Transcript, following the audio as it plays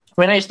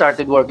when I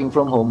started working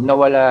from home,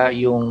 nawala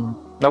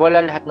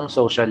lahat ng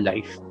social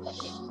life.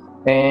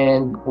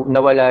 And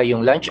nawala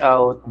yung lunch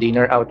out,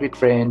 dinner out with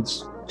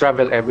friends,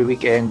 travel every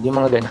weekend, yung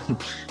mga ganun.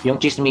 Yung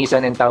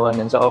chismisan and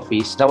tawanan sa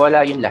office,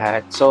 nawala yung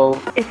lahat. So,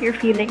 If you're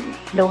feeling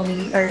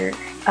lonely or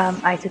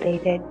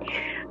isolated,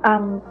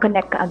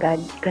 connect ka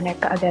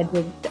agad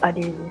with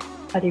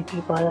other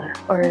people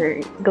or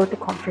go to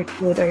comfort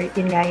food or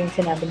yun nga yung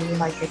sinabi ni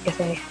Margaret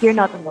kasi you're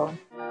not alone.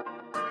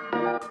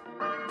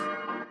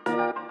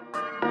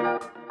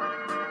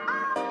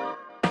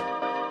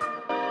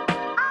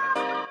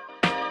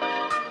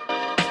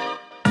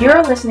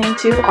 You're listening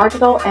to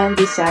Article and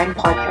Design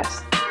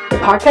Podcast,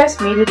 a podcast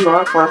made with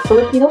love for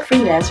Filipino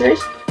freelancers,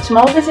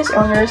 small business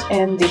owners,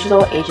 and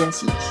digital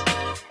agencies.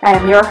 I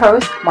am your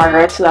host,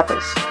 Margaret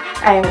Sulapos.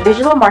 I am a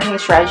digital marketing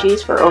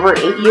strategist for over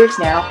 8 years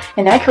now,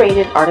 and I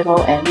created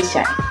Article and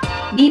Design.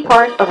 Be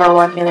part of our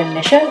 1 million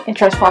mission in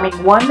transforming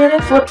 1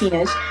 million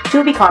Filipinos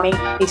to becoming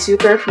a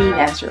super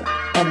freelancer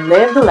and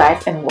live the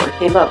life and work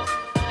they love.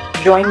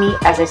 Join me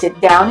as I sit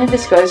down and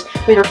discuss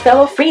with our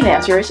fellow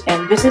freelancers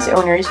and business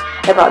owners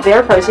about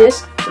their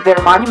process,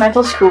 their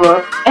monumental screw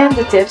up, and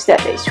the tips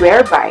that they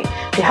swear by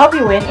to help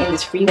you win in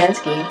this freelance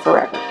game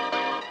forever.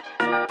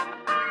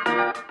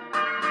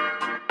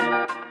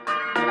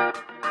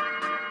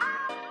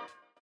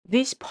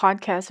 This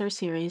podcast or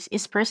series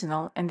is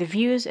personal, and the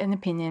views and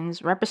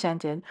opinions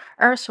represented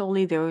are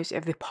solely those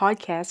of the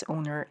podcast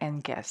owner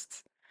and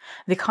guests.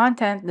 The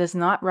content does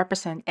not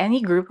represent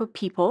any group of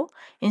people,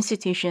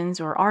 institutions,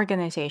 or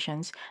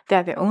organizations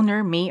that the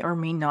owner may or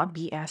may not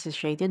be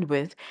associated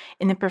with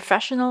in a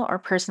professional or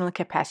personal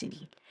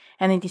capacity,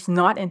 and it is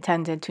not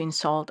intended to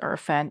insult or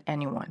offend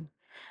anyone.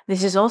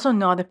 This is also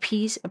not a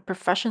piece of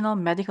professional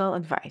medical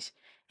advice.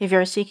 If you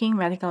are seeking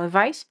medical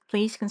advice,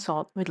 please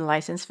consult with a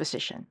licensed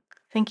physician.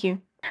 Thank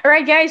you. All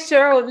right, guys.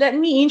 So let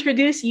me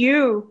introduce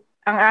you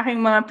ang aking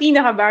mga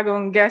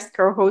pinakabagong guest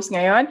co-host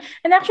ngayon.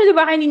 And actually,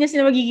 baka hindi na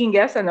sila magiging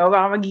guest, ano?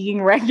 Baka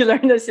magiging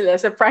regular na sila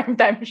sa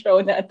primetime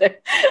show natin.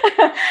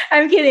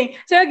 I'm kidding.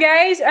 So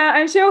guys,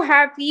 I'm so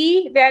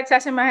happy that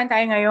sasamahan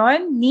tayo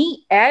ngayon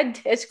ni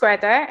Ed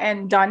Escueta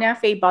and Donna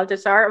Faye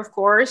Baltazar, of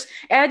course.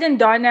 Ed and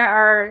Donna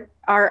are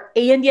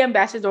A&D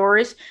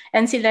ambassadors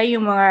and sila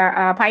yung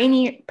mga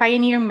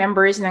pioneer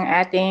members ng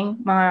ating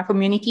mga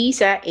community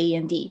sa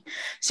A&D.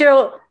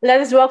 So,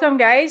 let us welcome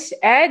guys,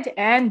 Ed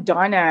and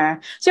Donna.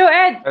 So,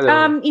 Ed,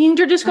 hello.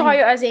 in-introduce ko Hi.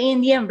 kayo as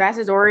A&D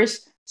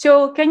ambassadors.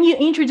 So, can you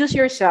introduce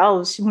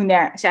yourselves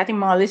muna sa ating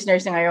mga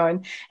listeners na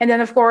ngayon? And then,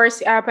 of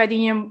course, pwede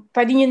nyo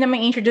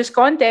naman introduce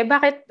konti.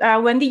 Bakit,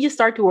 when did you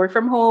start to work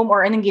from home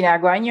or anong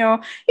ginagawa nyo?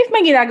 If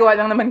may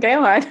ginagawa lang naman kayo,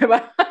 ha? Diba?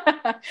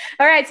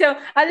 All right, so,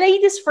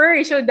 ladies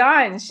first. So,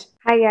 Dons.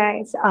 Hi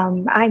guys,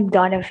 I'm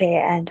Donna Faye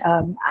and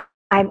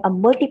I'm a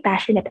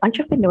multi-passionate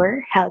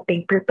entrepreneur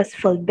helping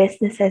purposeful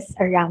businesses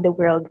around the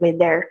world with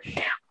their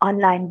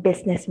online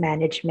business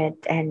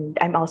management, and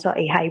I'm also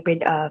a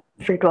hybrid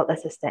virtual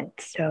assistant.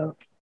 So,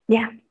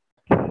 yeah.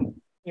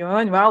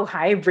 Yun, wow,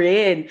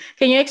 hybrid.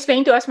 Can you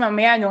explain to us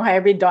mamaya anong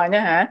hybrid,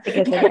 Donna, ha?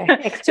 Sige, sige.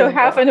 So Explain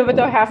half ko. ano ba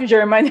to? Half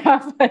German,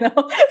 half ano,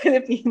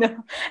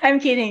 Filipino. I'm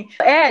kidding.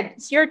 Ed,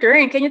 it's your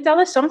turn. Can you tell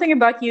us something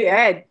about you,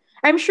 Ed?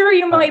 I'm sure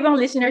yung Uh, mga ibang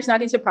listeners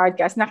natin sa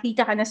podcast,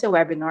 nakita ka na sa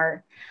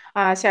webinar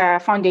sa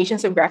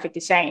Foundations of Graphic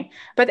Design.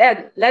 But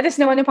Ed, let us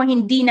know ano pang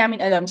hindi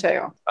namin alam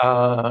sa'yo.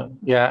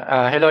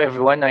 hello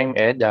everyone. I'm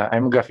Ed.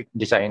 I'm a graphic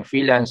design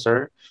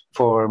freelancer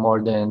for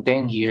more than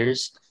 10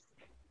 years.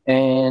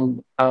 And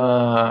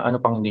ano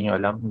pang hindi nyo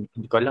alam?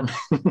 Hindi ko alam.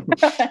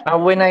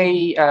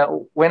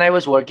 When I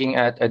was working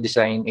at a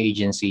design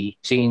agency,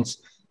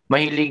 since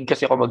mahilig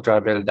kasi ako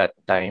mag-travel that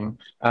time,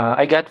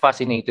 I got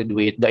fascinated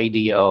with the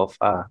idea of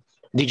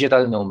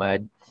digital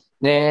nomad.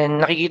 Then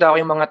nakikita ko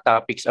yung mga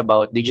topics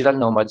about digital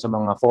nomad sa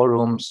mga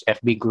forums,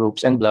 FB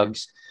groups, and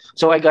blogs.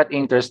 So I got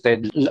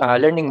interested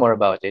learning more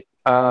about it.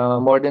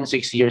 More than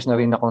 6 years na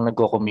rin akong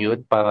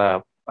nagko-commute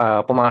para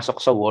pumasok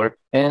sa work.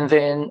 And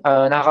then,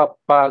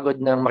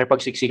 nakakapagod ng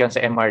makipagsiksikan sa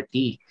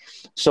MRT.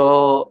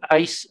 So,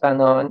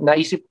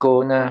 naisip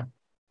ko na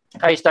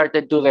I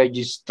started to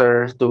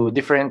register to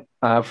different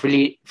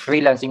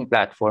freelancing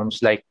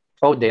platforms like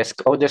Odesk.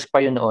 Odesk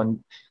pa yun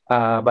noon.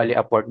 Bali,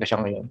 Upwork na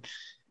siya ngayon.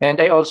 And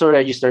I also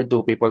registered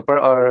to People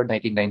Per Hour,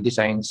 99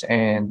 Designs,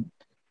 and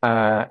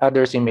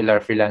other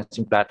similar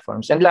freelancing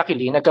platforms. And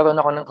luckily, nagkaroon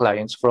ako ng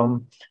clients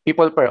from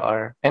People Per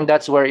Hour. And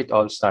that's where it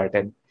all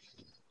started.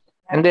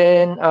 And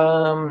then,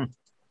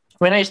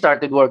 when I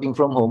started working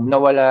from home,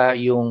 nawala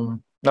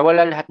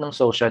lahat ng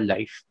social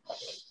life.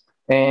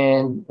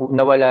 And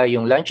nawala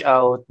yung lunch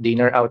out,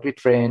 dinner out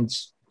with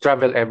friends,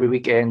 travel every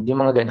weekend,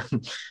 yung mga ganun.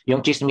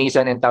 Yung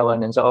chismisan and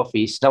tawanan sa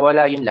office,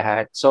 nawala yung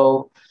lahat.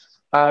 So,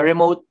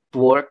 remote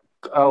work,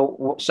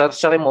 sa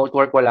remote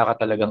work, wala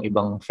ka talagang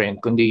ibang friend,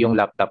 kundi yung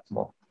laptop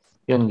mo.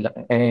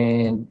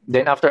 And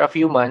then after a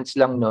few months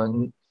lang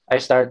nun, I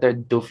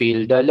started to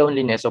feel the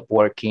loneliness of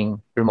working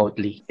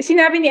remotely.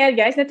 Sinabi ni Ed,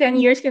 guys, na 10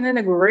 years ka na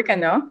nag-work,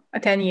 ano?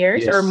 10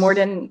 years or Yes. more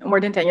than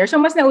 10 years. So,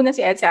 mas nauna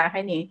si Ed sa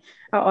akin eh.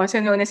 Oo,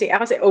 so noon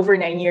ako kasi over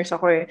 9 years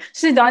ako eh.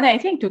 So si Donna, I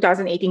think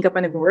 2018 ka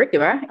pa nag-work,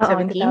 di ba? Oo,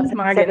 17,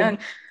 mga ganun.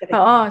 2017.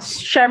 Oo,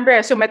 syempre,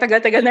 so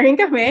matagal-tagal na rin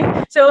kami.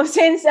 So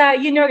since,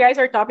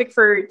 guys, our topic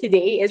for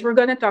today is we're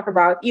gonna talk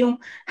about yung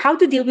how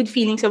to deal with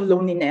feelings of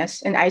loneliness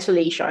and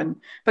isolation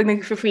pag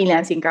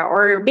nag-freelancing ka.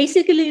 Or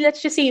basically,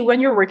 let's just say when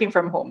you're working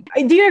from home.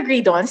 Do you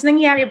agree, Dons?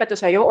 Nangyayari ba to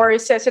sa'yo? Or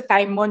sa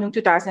time mo nung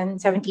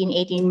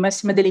 2017-18,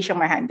 mas madali siyang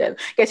ma-handle?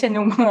 Kasi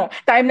nung mga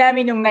time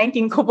namin nung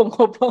 19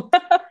 kupong-kupong.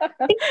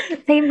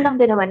 Same lang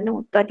din naman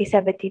no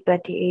 2017,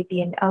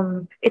 2018.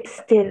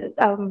 It's still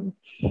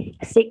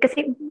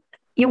kasi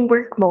yung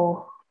work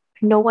mo,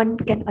 no one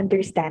can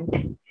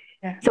understand.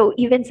 Yeah. So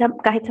even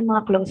kahit sa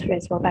mga close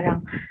friends mo,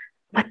 parang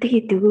what do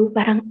you do?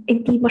 Parang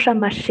hindi mo siya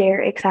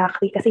ma-share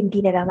exactly kasi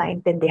hindi nila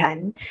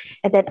maintindihan.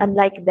 And then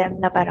unlike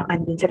them na parang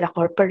andun sila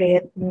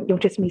corporate, yung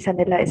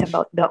chismisan nila is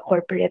about the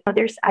corporate.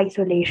 There's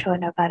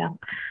isolation na parang,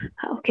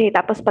 okay,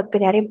 tapos pag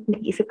kunyari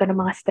nag-iisip ka ng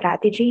mga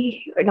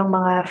strategy or ng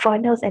mga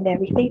funnels and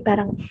everything,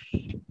 parang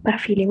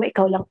feeling mo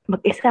ikaw lang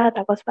mag-isa.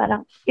 Tapos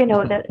parang,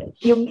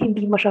 yung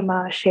hindi mo siya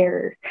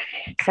ma-share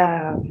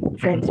sa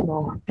friends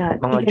mo.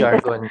 Mga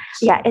jargons.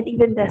 And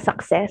even the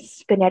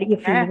success, kunyari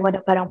yung feeling mo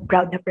na parang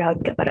proud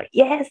ka. Parang,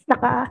 yes,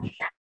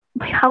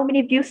 how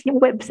many views yung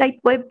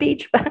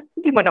webpage pa?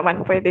 Hindi mo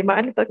naman pwede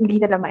hindi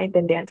na lang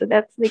maintindihan. So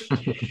that's like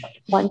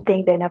one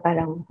thing din na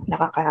parang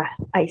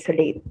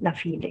nakaka-isolate na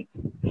feeling.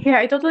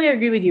 Yeah, I totally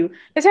agree with you.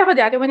 Kasi ako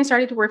dati, when I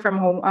started to work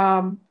from home,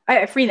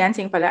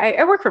 freelancing pala,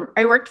 I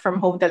worked from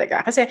home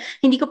talaga. Kasi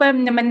hindi ko pa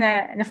naman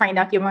na-find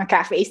out yung mga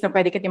cafes na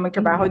pwede ka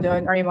magtrabaho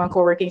doon or yung mga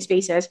co-working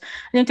spaces.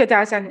 Noong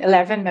 2011,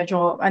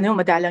 medyo,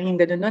 madalang yung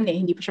gano'n noon eh.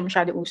 Hindi pa siya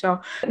masyado uso.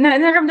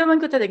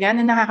 Naramdaman ko talaga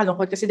na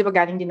nakakalungkot kasi di ba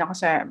galing din ako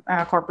sa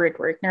corporate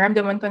work.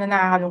 Naramdaman ko na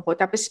nakakalungkot.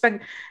 Tapos pag,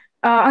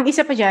 ang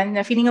isa pa dyan,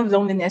 na feeling of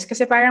loneliness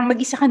kasi parang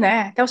mag-isa ka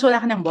na. Tapos wala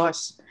ka ng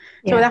boss.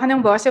 So, wala ka ng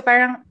boss. So,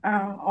 parang,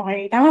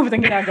 okay, tama ba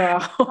itong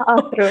ginagawa ko?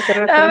 True.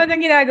 Tama ba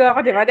itong ginagawa ko,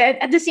 di ba?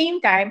 At the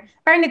same time,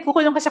 parang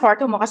nagkukulong ka sa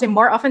kwarto mo kasi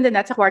more often than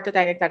not, sa kwarto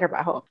tayo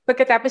nagtatrabaho.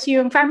 Pagkatapos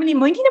yung family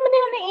mo, hindi naman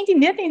nila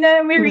naiintindihan na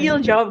may real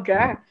job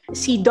ka.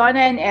 Si Donna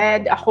and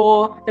Ed,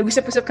 ako,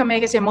 nag-usap-usap kami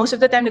kasi most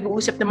of the time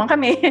nag-uusap naman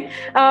kami.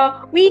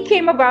 We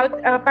came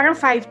about parang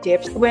 5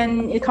 tips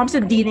when it comes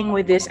to dealing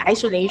with this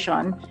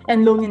isolation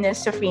and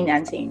loneliness sa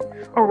freelancing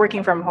or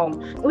working from home.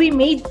 We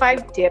made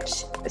 5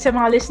 tips sa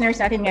mga listeners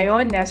natin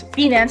ngayon na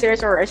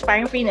freelancers or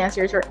aspiring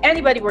freelancers or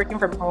anybody working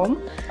from home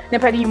na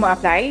pwede nyo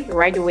ma-apply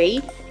right away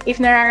if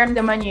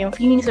nararamdaman nyo yung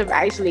feelings of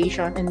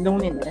isolation and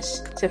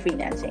loneliness sa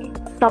freelancing.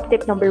 Top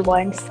tip number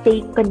 1,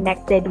 stay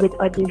connected with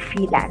other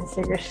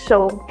freelancers.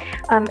 So,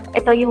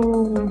 ito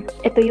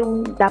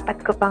yung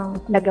dapat ko pang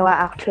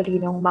nagawa actually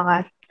nung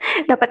mga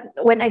dapat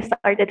when I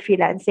started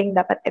freelancing,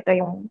 dapat ito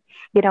yung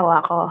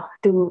ginawa ko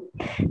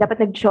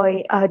dapat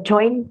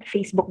join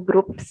Facebook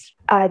groups.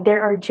 There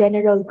are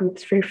general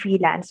groups for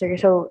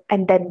freelancers. So,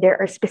 and then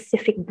there are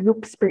specific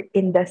groups per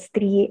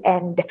industry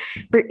and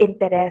per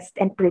interest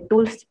and per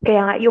tools.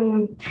 Kaya nga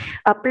yung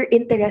per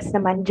interest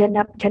naman, dyan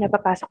na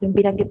papasok yung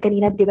binanggit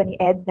kanina, di ba ni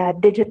Ed, na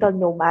digital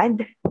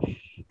nomad.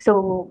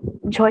 So,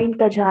 join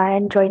ka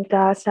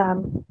sa,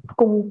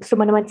 kung gusto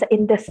mo naman sa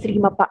industry,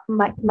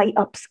 may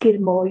upskill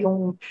mo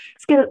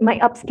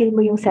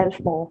yung self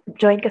mo.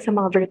 Join ka sa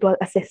mga virtual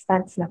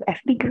assistants ng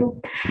FB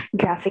group,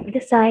 graphic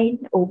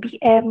design,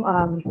 OBM,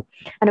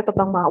 ano pa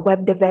bang mga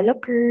web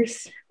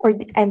developers,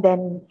 and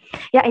then,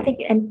 I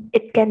think, and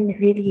it can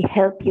really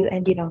help you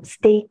and,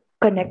 stay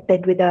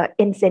connected with the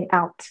ins and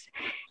outs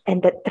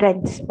and the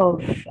trends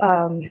of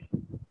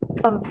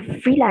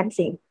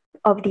freelancing,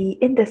 of the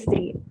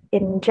industry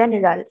in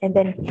general, and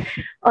then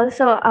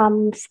also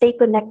stay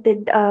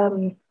connected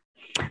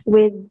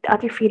with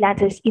other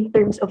freelancers in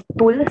terms of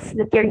tools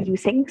that you're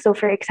using. So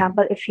for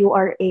example, if you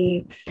are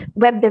a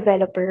web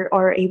developer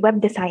or a web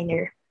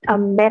designer,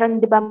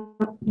 meron, di ba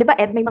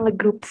Ed, may mga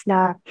groups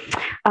na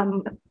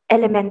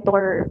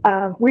Elementor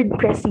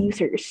WordPress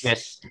users.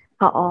 Yes.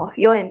 Oo,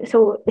 yun.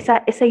 So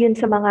isa yun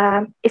sa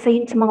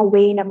mga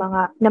way na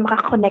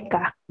makakonect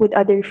ka with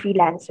other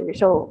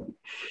freelancers. So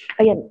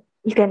ayun,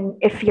 you can,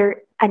 if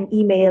you're an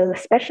email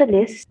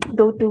specialist,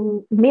 go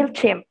to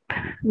MailChimp.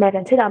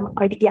 Meron sila,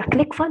 or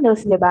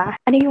ClickFunnels, di ba?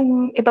 Ano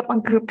yung iba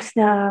pang groups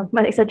na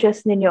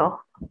ma-suggest ninyo?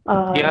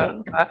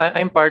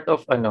 I'm part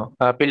of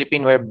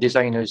Philippine Web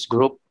Designers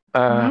Group.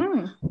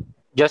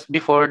 Just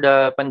before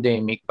the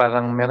pandemic,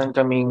 parang meron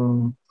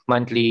kaming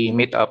monthly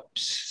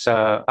meetups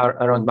sa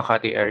around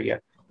Makati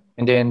area.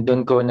 And then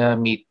doon ko na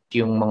meet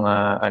yung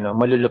mga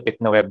malulupit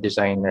na web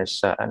designers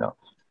sa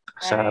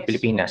Nice.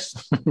 Pilipinas.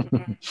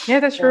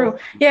 Yeah, that's true.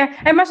 Yeah,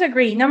 I must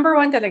agree. Number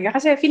 1 talaga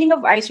kasi feeling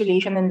of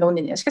isolation and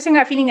loneliness. Kasi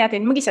nga feeling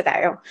natin mag-isa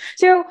tayo.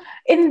 So,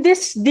 in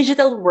this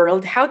digital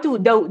world, how do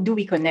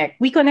we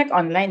connect? We connect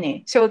online eh.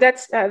 So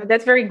that's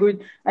very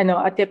good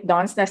a tip,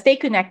 Dons, na stay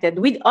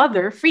connected with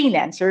other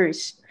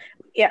freelancers.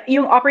 yeah,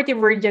 yung operative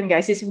word dyan,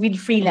 guys, is with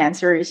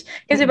freelancers.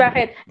 Kasi Mm-mm.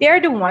 bakit? They are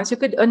the ones who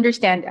could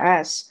understand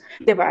us.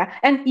 'Di ba?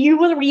 And you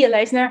will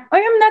realize na, I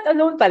am not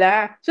alone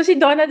pala. So si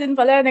Donna din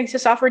pala,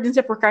 nagsasuffer din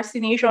sa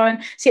procrastination.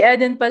 Si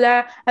Eden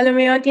pala, alam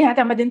mo yun,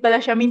 tinatama din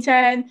pala siya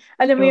minsan.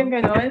 Alam mo yung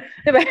True. gano'n?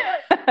 'Di ba?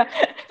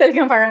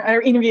 Talagang parang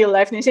in real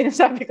life na yung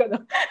sinasabi ko. No?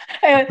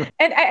 Ayun.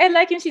 And I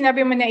like yung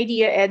sinabi mo na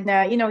idea, Ed,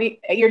 na,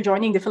 you're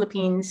joining the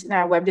Philippines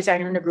na web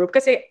designer na group.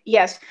 Kasi,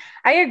 yes,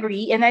 I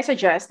agree and I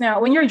suggest na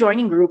when you're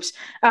joining groups,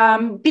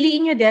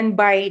 piliin nyo din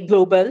by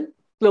global,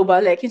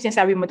 like yung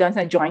sinasabi mo doon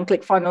sa join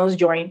ClickFunnels,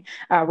 join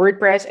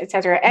WordPress,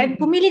 etc. And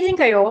Mm-mm. pumili din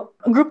kayo,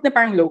 group na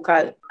parang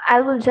local.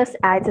 I will just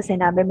add sa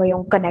sinabi mo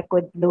yung connect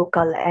with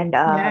local and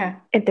Yeah.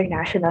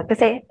 international.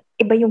 Kasi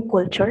iba yung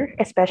culture,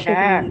 Yeah. especially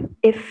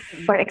if,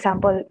 for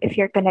example, if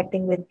you're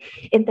connecting with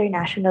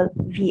international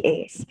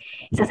VAs,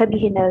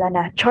 sasabihin nila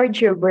na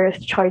charge your worth,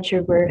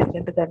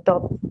 ganito,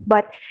 ganito.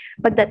 But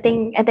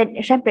pagdating, and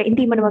then, syempre,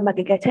 hindi mo naman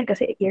magigets yan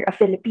kasi you're a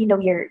Filipino,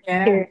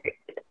 Yeah. you're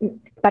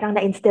parang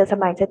na-instill sa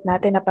mindset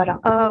natin na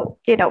parang,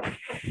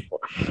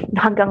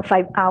 hanggang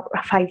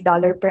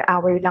 $5 per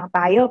hour lang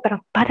tayo.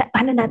 Parang,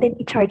 paano natin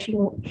i-charge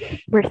yung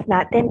worth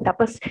natin?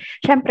 Tapos,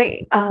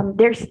 syempre,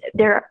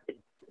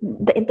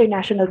 the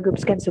international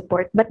groups can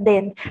support. But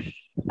then,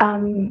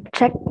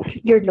 check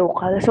your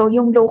local. So,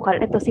 yung local,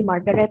 ito si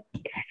Margaret,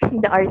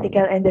 the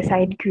article and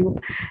design group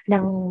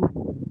ng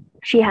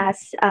she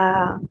has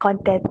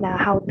content na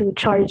how to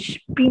charge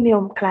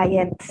premium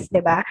clients, 'di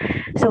ba?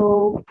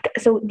 So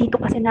dito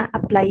kasi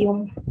na-apply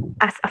yung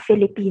as a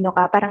Filipino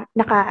ka, parang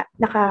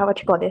what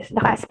you call this,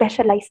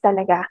 naka-specialize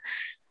talaga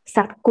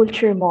sa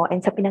culture mo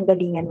and sa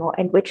pinanggalingan mo,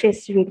 and which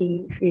is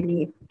really,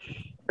 really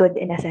good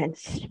in a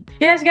sense.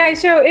 Yes, guys.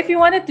 So if you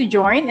wanted to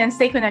join and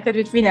stay connected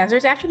with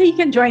freelancers, actually you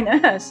can join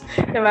us.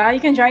 Diba? You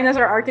can join us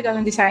our article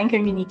and design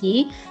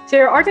community.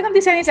 So our article and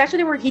design is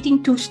actually we're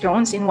hitting two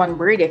stones in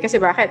one word. Kasi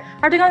bakit?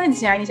 Article and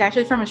design is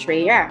actually from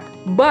Australia.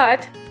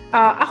 But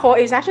ako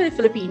is actually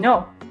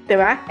Filipino.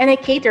 Diba? And I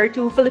cater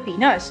to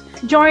Filipinos.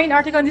 Join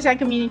article and design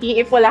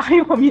community if wala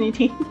kayong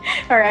community.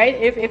 All right?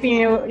 If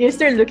you're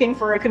still looking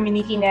for a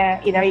community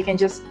na, you can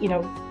just,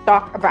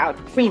 talk about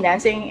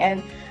freelancing,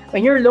 and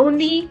when you're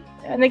lonely,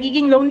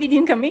 nagiging lonely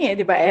din kami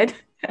di ba, Ed?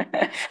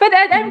 But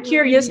Ed, I'm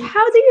curious,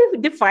 how do you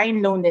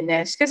define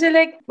loneliness? Kasi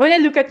like, when I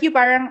look at you,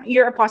 parang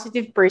you're a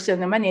positive person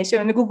naman So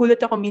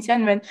nagugulat ako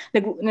minsan when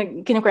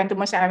kinukwento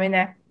mo sa amin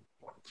na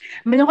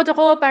malungkot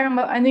ako, parang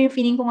ano yung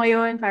feeling ko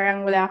ngayon,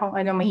 parang wala akong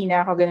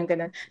mahina ako,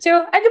 ganun. So,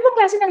 ano bang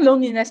klase ng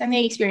loneliness ang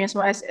na-experience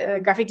mo as a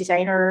graphic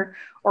designer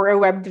or a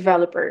web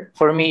developer?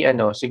 For me,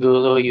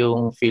 siguro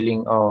yung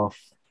feeling of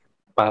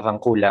parang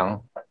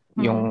kulang.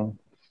 Yung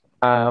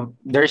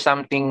there's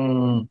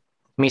something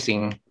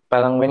missing.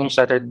 Parang when you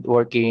started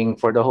working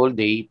for the whole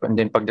day,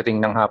 and then pagdating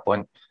ng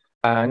hapon,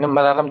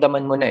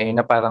 mararamdaman mo na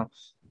na parang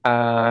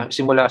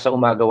simula sa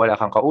umaga wala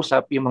kang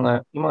kausap, yung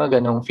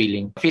mga ganong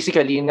feeling.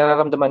 Physically,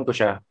 nararamdaman ko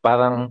siya.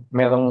 Parang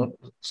merong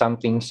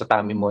something sa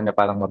tummy mo na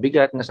parang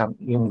mabigat, na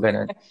yung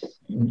ganon.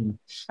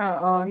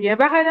 Oo. Yeah,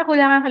 baka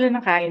nakulangan ka lang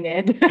ng kain,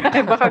 Ed.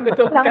 Baka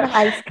gutom ka. Kulang ng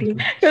ice cream.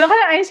 Kulang ka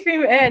ng ice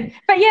cream, Ed.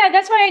 But yeah,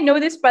 that's why I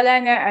noticed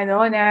pala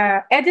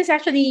na Ed is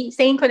actually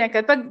staying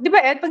connected. Di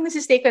ba, Ed, pag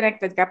nasi-stay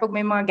connected ka, pag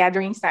may mga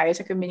gatherings tayo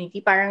sa community,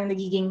 parang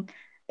nagiging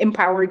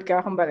empowered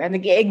ka, kumbaga,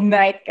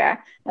 nag-ignite ka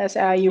as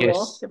you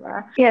will, Yes. diba?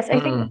 Yes, I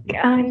think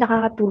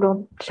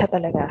nakakatulong siya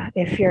talaga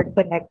if you're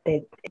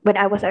connected. When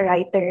I was a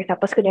writer,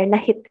 tapos kunyari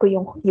na-hit ko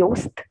yung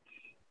Yoast,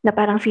 na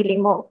parang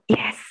feeling mo,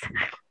 yes,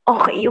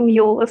 okay yung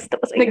Yoast.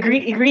 Tapos,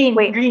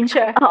 Green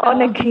siya. Oo,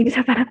 nag-green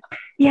siya. Parang,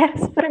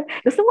 yes, parang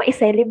gusto mo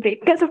i-celebrate.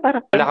 Kasi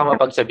parang, Wala kang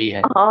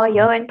mapagsabihan. oo,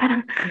 yun.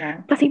 Parang,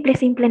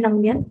 pasimple-simple lang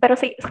yan. Pero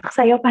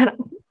sa'yo, parang,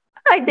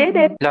 I did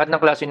it. Lahat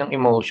ng klase ng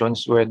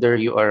emotions, whether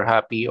you are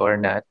happy or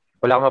not,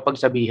 wala kang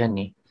mapagsabihan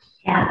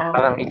Yeah.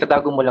 Parang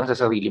itatago mo lang sa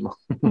sarili mo.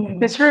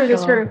 That's true.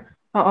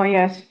 Oh,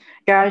 yes.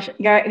 Gosh,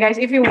 guys,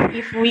 if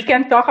we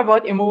can talk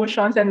about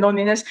emotions and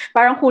loneliness,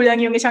 parang kulang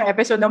yung isang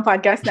episode ng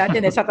podcast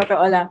natin sa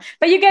totoo lang.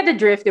 But you get the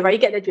drift, diba?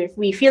 You get the drift.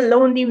 We feel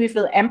lonely, we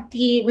feel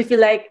empty, we feel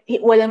like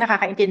walang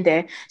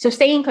nakakaintindi. So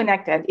staying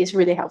connected is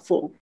really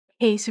helpful.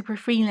 Hey, super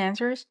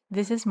freelancers,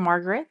 this is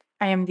Margaret.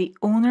 I am the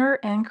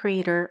owner and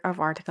creator of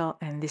Article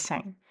and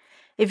Design.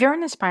 If you're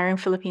an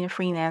aspiring Filipino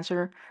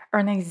freelancer or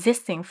an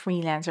existing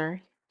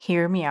freelancer,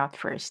 hear me out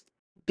first.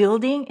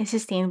 Building a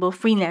sustainable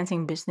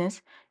freelancing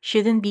business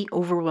shouldn't be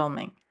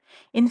overwhelming.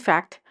 In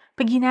fact,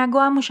 pag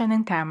ginagawa mo siya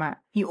ng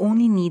tama, you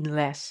only need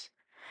less.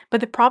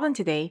 But the problem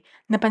today,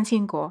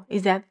 napansin ko,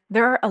 is that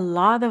there are a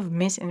lot of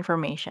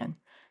misinformation,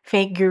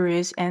 fake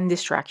gurus, and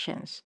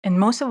distractions. And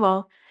most of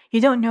all,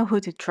 you don't know who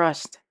to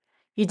trust.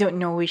 You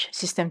don't know which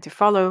system to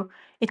follow.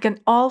 It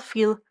can all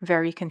feel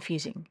very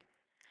confusing.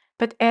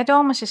 But eto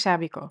ang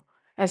masasabi ko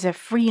as a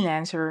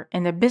freelancer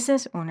and a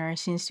business owner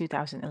since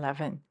 2011.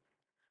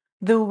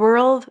 The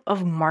world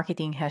of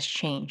marketing has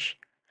changed.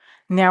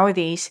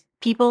 Nowadays,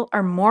 people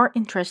are more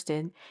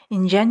interested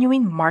in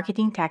genuine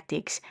marketing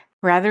tactics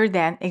rather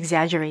than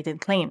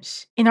exaggerated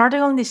claims. In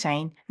article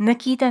design,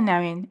 nakita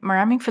namin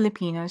maraming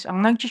Filipinos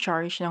ang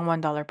nag-charge ng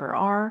 $1 per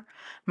hour,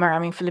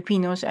 maraming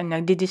Filipinos ang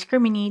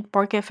nagdi-discriminate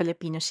porque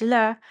Filipino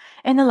sila,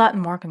 and a lot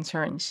more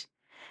concerns.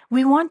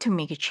 We want to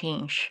make a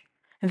change.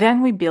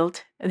 Then we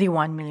built the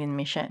 1 million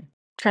mission,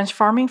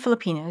 transforming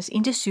Filipinos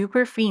into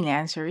super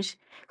freelancers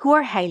who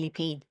are highly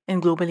paid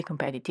and globally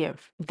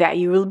competitive. That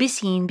you will be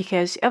seen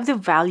because of the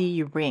value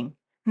you bring,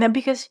 not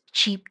because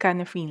cheap ka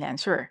na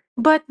freelancer.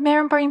 But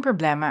meron pa rin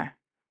problema.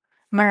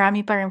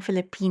 Marami pa rin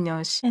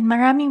Filipinos and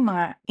maraming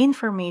mga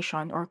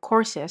information or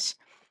courses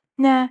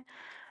na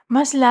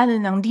mas lalo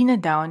nang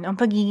dinadown ang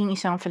pagiging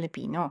isang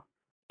Filipino.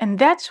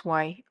 And that's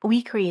why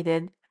we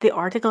created the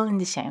Article in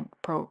Design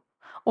Pro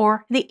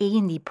or the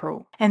A&D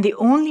Pro, and the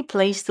only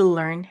place to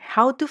learn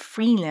how to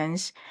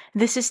freelance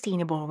the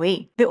sustainable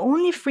way, the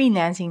only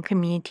freelancing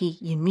community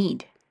you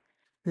need.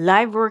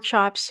 Live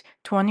workshops,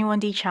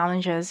 21-day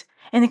challenges,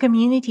 and a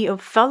community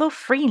of fellow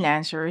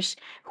freelancers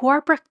who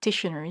are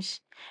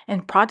practitioners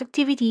and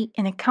productivity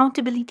and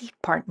accountability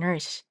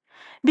partners.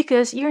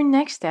 Because your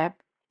next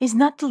step is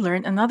not to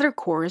learn another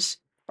course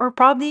or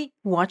probably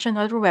watch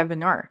another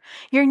webinar.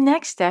 Your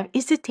next step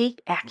is to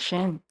take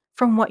action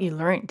from what you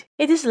learned.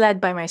 It is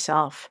led by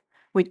myself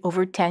with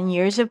over 10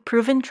 years of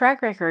proven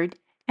track record,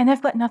 and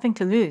I've got nothing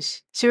to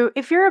lose. So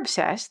if you're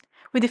obsessed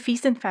with the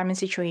feast and famine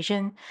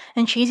situation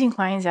and chasing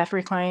clients after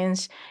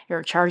clients,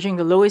 you're charging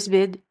the lowest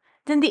bid,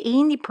 then the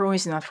A&D Pro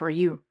is not for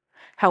you.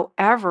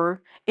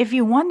 However, if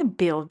you want to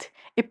build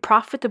a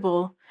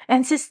profitable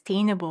and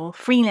sustainable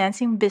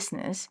freelancing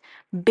business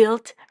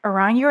built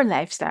around your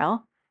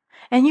lifestyle,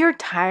 and you're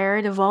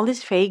tired of all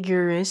these fake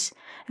gurus,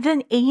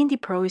 then A&D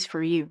Pro is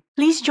for you.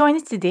 Please join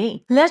us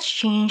today. Let's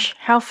change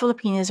how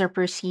Filipinos are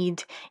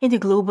perceived in the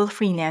global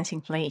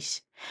freelancing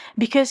place.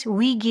 Because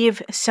we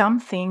give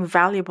something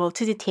valuable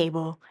to the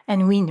table,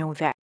 and we know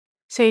that.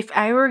 So if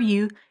I were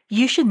you,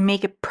 you should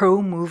make a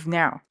pro move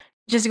now.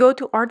 Just go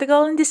to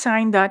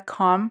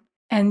articleanddesign.com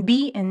and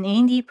be an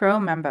A&D Pro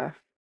member.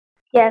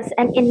 Yes,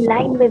 and in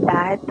line with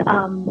that,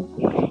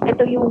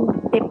 ito yung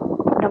tip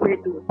number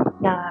 2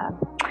 na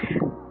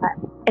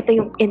ito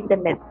yung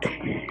intimate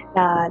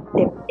na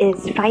tip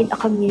is find a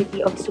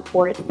community of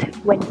support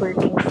when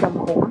working from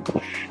home.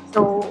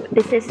 So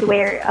this is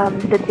where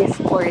the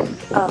Discord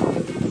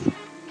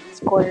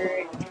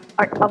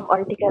of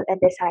Article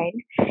and Design,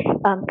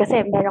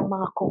 kasi merong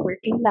mga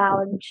co-working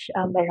lounge,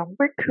 merong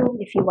workroom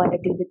if you want to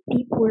do the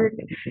deep work,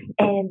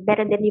 and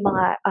meron din yung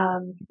mga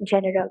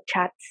general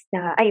chats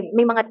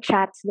may mga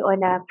chats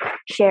doon na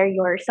share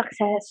your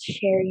success,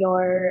 share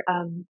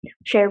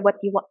what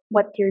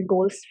your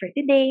goals for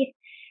today.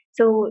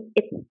 So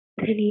it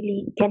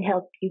really can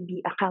help you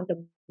be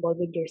accountable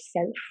with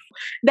yourself.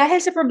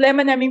 Dahil sa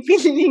problema naming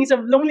feelings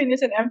of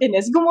loneliness and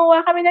emptiness, gumawa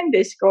kami ng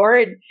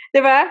Discord.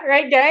 Diba?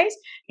 Right, guys?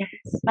 Yes.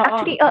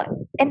 Actually,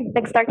 and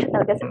nag-start siya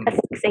talaga sa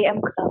 6 a.m.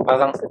 club.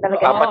 Parang So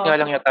talaga, apat nga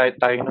lang yung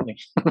tayo nun eh.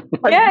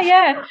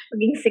 Yeah.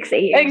 maging 6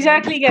 a.m.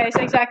 Exactly, guys.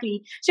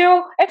 Exactly.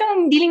 So,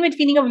 etong dealing with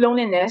feeling of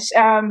loneliness,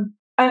 ang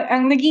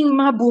naging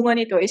mga bunga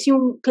nito is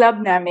yung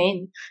club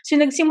namin. So,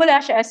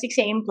 nagsimula siya as 6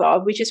 a.m.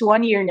 club, which is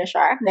 1 year na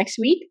siya next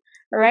week.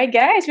 Alright,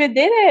 guys, we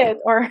did it.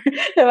 Or,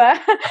 diba?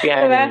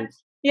 Yeah. Diba?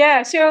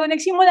 Yeah, so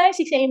nagsimula yung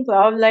 6 a.m.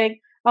 club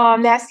like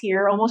last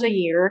year, almost a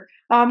year.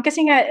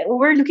 Kasi nga,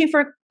 we're looking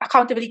for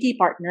accountability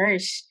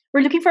partners.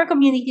 We're looking for a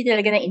community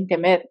talaga na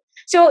intimate.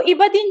 So,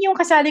 iba din yung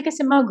kasali ka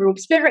sa mga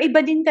groups, pero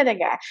iba din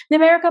talaga na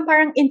meron kang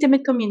parang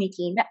intimate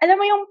community na alam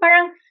mo yung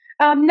parang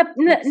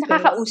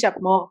nakakausap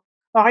mo.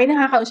 Okay,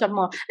 nakakausap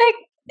mo. Like,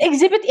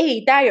 Exhibit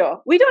A tayo.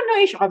 We don't know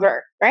each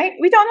other, right?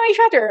 We don't know each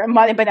other.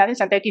 Malay ba natin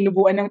saan tayo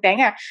tinubuan ng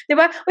tenga?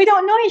 Diba? We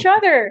don't know each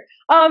other.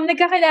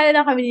 Nagkakilala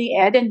lang kami ni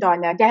Ed and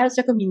Donna dahil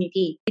sa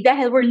community.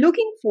 Dahil we're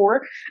looking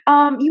for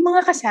yung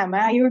mga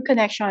kasama, your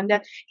connection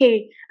that,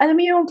 hey, alam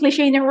mo yung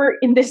cliche na we're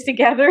in this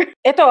together?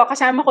 Ito,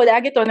 kasama ko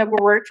lagi to,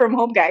 nag-work from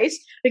home, guys.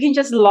 We can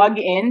just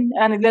log in.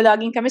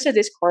 Nagla-login kami sa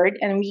Discord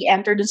and we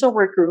enter dun sa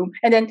workroom.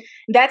 And then,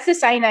 that's the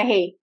sign na,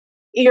 hey,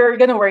 you're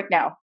gonna work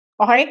now.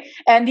 Okay?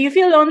 And do you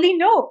feel lonely?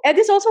 No. Ed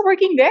is also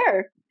working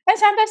there. And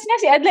sometimes nga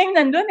si Ed lang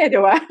nandun di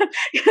ba?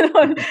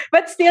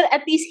 But still,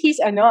 at least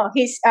he's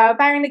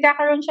parang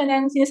nagkakaroon siya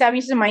ng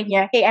sinasabi sa mind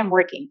niya, hey, I'm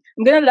working.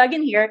 I'm gonna log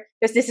in here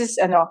because this is,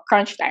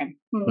 crunch time.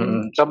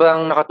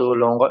 Sobrang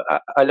nakatulong.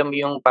 Alam mo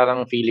yung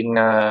parang feeling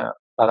na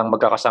parang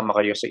magkakasama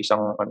kayo sa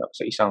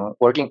isang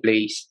working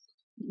place.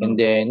 And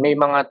then, may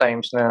mga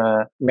times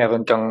na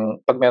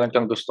pag meron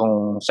kang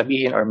gustong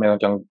sabihin or meron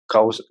kang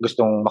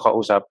gustong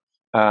makausap,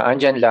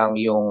 andyan lang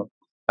yung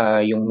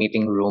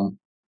meeting room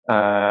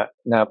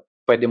na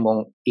pwede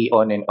mong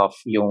i-on and off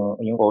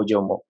yung audio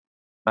mo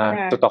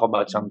to talk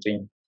about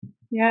something.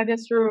 Yeah,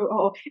 that's true.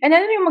 Oo. And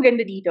alam mo yung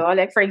maganda dito,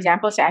 like for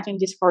example, sa ating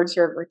Discord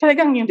server,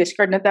 talagang yung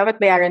Discord na dapat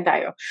bayaran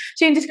tayo.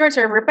 So yung Discord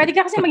server, pwede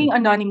ka kasi maging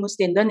anonymous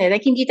din doon eh.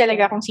 Like hindi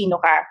talaga kung sino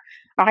ka.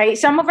 Okay,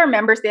 some of our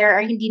members there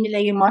are hindi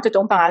nila yung mga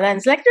totoong pangalan.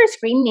 It's like their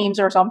screen names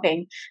or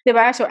something.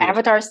 Diba? So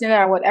avatars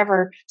nila,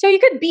 whatever. So you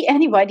could be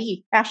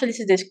anybody actually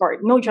sa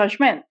Discord. No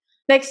judgment.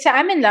 Like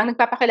sa amin lang,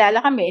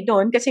 nagpapakilala kami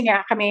doon kasi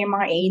nga kami yung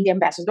mga A&D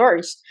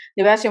ambassadors.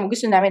 Diba? So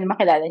gusto namin na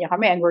makilala niyo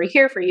kami and we're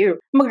here for you.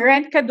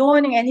 Mag-rant ka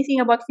doon ng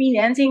anything about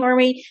freelancing or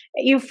may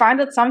you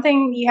found out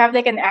something, you have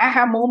like an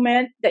aha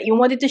moment that you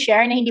wanted to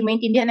share na hindi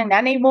maintindihan ng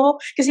nanay mo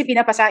kasi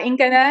pinapasain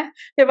ka na.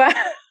 Diba?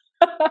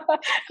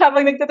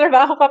 Habang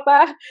nagtatrabaho ka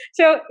pa.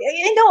 So,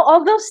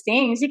 all those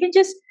things. You can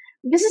just,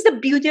 this is the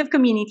beauty of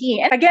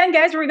community. And again,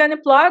 guys, we're gonna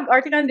plug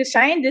Article and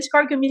Design,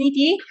 Discord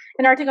community,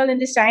 and Article and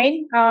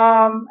Design,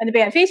 ano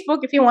ba yan,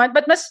 Facebook if you want.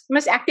 But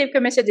mas active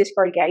kami sa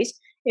Discord, guys,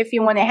 if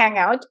you want to hang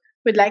out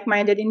with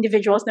like-minded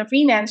individuals na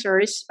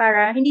freelancers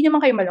para hindi naman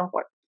kayo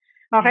malungkot.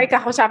 Okay,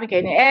 kakusapin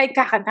kayo ni Ed,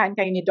 kakantahan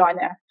kayo ni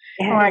Donna.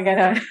 Yes. Mga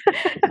ganon.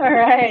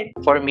 Alright.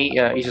 For me,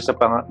 isa sa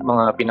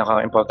mga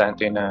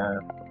pinaka-importante na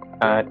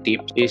tip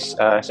is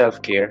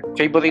self-care.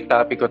 Favorite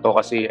topic ko to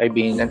kasi I've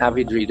been an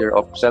avid reader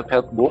of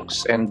self-help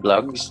books and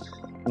blogs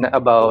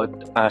about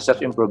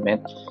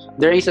self-improvement.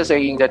 There is a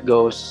saying that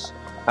goes,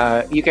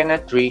 you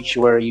cannot reach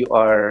where you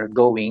are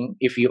going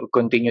if you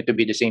continue to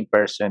be the same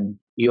person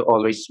you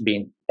always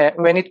been.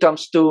 When it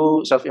comes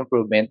to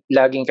self-improvement,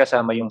 laging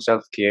kasama yung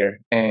self-care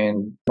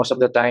and most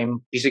of the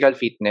time, physical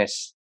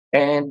fitness.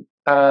 And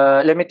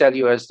let me tell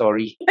you a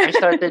story. I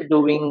started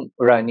doing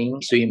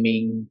running,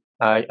 swimming,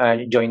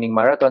 joining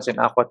marathons and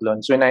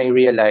aquathlons when I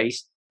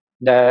realized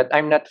that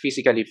I'm not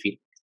physically fit.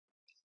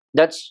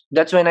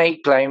 That's when I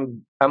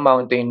climbed a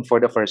mountain for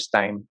the first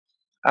time.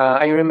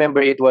 I remember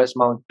it was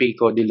Mount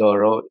Pico de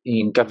Loro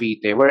in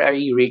Cavite, where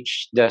I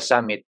reached the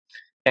summit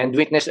and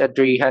witnessed a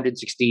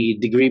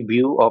 360-degree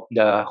view of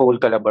the whole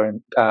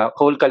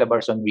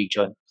Calabarzon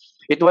region.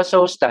 It was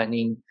so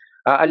stunning.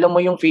 Alam mo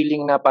yung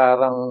feeling na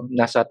parang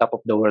nasa top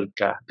of the world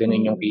ka.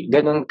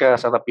 Ganun ka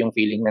sarap yung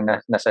feeling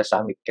na nasa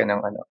summit ka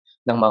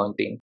ng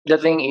mountain.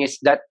 The thing is,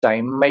 that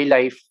time, my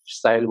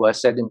lifestyle was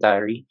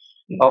sedentary.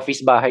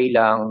 Office bahay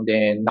lang,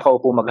 then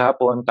nakaupo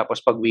maghapon, tapos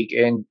pag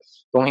weekend,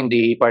 kung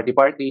hindi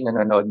party-party,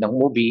 nanonood ng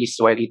movies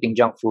while eating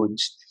junk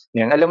foods.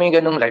 Yan, alam mo yung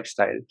ganung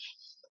lifestyle.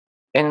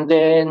 And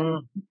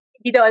then,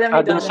 Hindi daw alam ni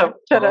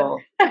Donna.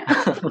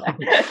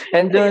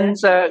 And dun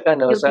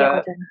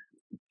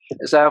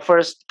sa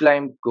first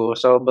climb ko,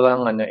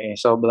 sobrang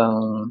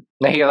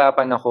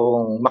nahirapan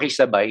akong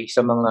makisabay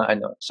sa mga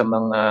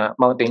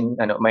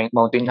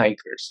mountain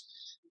hikers.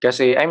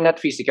 Kasi I'm not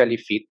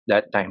physically fit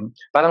that time.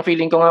 Parang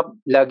feeling ko nga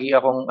lagi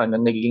akong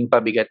nagiging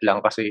pabigat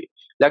lang kasi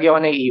lagi ako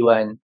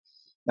naiiwan.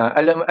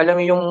 Alam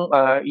mo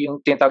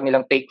yung tinatawag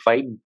nilang take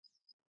 5.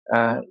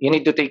 You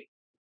need to take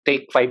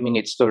 5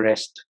 minutes to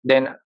rest.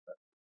 Then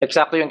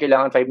eksakto yung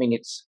kailangan 5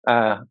 minutes.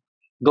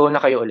 Go na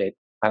kayo ulit.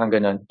 Parang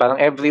ganun.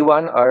 Parang every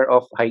 1 hour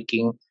of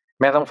hiking,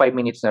 merong 5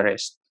 minutes na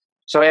rest.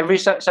 So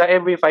sa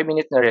every 5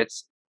 minutes na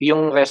rest,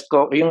 yung rest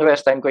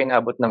time ko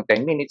inaabot ng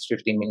 10 minutes,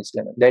 15 minutes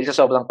ganun. Dahil sa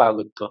sobrang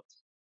pagod ko.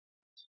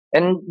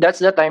 And that's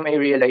the time I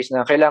realized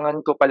na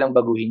kailangan ko palang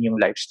baguhin yung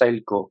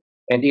lifestyle ko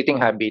and eating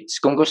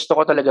habits kung gusto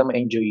ko talaga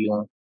ma-enjoy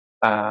yung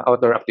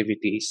outdoor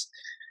activities.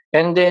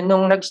 And then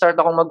nung nag-start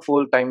akong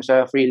mag-full-time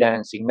sa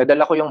freelancing,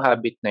 nadala ko yung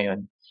habit na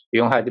yun.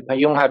 Yung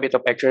habit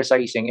of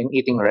exercising and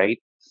eating right.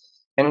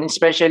 And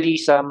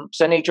especially sa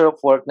nature of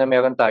work na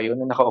meron tayo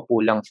na nakaupo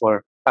lang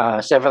for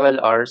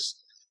several hours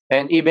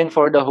and even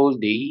for the whole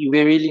day,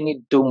 we really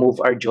need to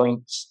move our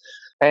joints.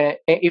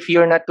 If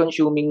you're not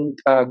consuming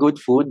good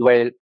food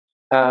while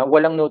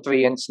walang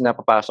nutrients na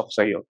papasok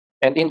sa'yo,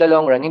 and in the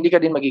long run, hindi ka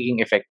din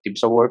magiging effective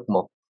sa work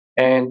mo.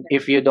 And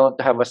if you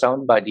don't have a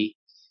sound body,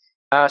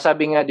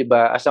 sabi nga, di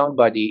ba, a sound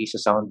body is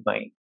a sound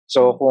mind.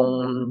 So kung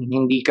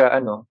hindi ka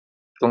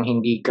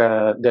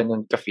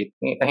ganun ka-fit,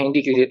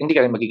 hindi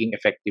ka rin magiging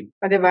effective.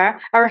 Diba?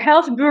 Our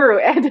health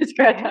guru, Ed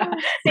Estrada.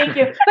 Thank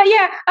you. But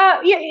yeah,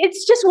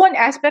 it's just one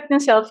aspect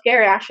ng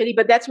self-care actually,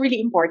 but that's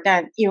really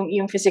important,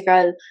 yung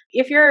physical.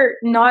 If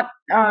you're not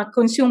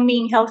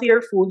consuming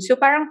healthier food, so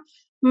parang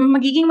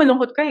magiging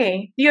malungkot ka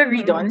eh. Do you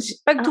agree, Dons?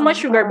 Pag too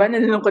much sugar ba,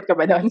 nalulungkot ka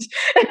ba, Dons?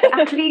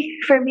 Actually,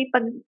 for me,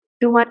 pag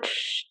too much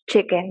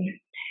chicken,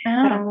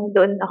 parang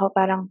doon ako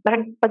parang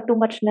pag too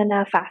much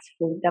na fast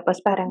food,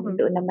 tapos parang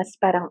doon na mas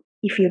parang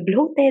you feel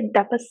bloated,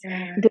 tapos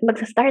doon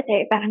magsa-start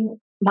parang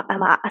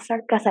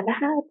ma-assert ka sa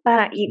lahat,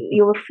 parang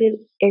you will feel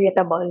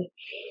irritable.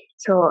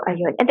 So,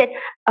 ayun. And then,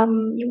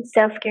 yung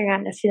self-care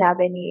nga na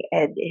sinabi ni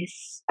Ed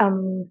is,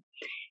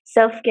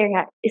 self-care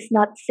nga is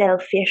not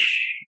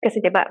selfish. Kasi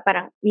diba,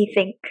 parang we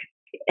think,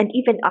 and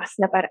even us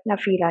na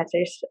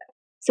freelancers,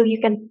 so you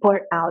can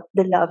pour out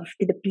the love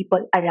to the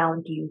people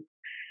around you.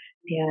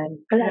 Yan.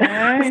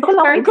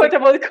 Parang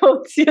quotable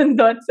quotes yun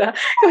doon sa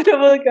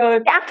quotable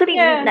quotes.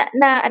 Actually,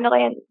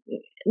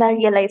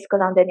 na-realize ko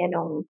lang din yan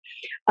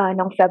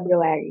nung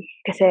February.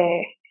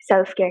 Kasi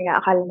self-care nga,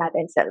 akala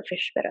natin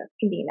selfish, pero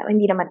hindi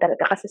naman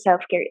talaga. Kasi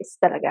self-care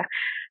is talaga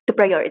to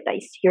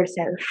prioritize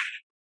yourself.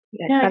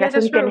 Para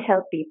so you can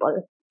help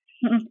people.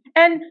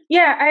 And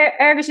yeah,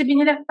 I agree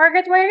sabihin nila,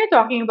 Margaret, why are you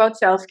talking about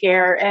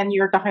self-care and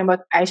you're talking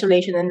about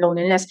isolation and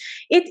loneliness?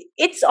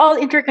 It's all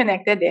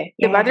interconnected eh.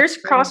 Yeah, diba? There's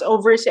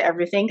crossovers to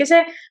everything.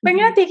 Kasi when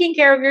you're not taking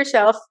care of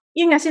yourself,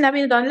 yun nga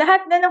sinabi nila doon,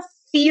 lahat na ng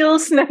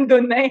feels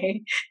nandun na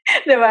eh.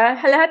 Diba?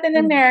 Lahat na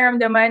ng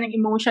nararamdaman, ng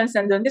emotions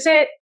nandun.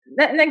 Kasi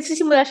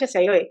nagsisimula siya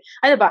sa'yo eh.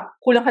 Ano ba?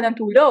 Kulang ka ng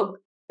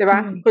tulog.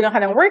 Diba? Kulang ka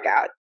ng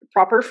workout.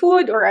 Proper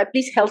food or at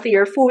least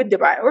healthier food,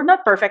 diba? Or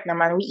not perfect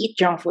naman. We eat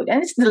junk food and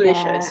it's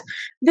delicious. Yeah.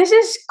 This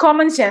is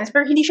common sense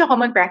pero hindi siya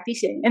common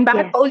practice eh. And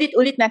bakit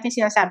paulit-ulit natin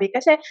sinasabi?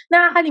 Kasi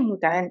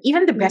nakakalimutan.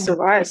 Even the best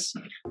of us.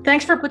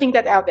 Thanks for putting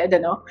that out, Ed,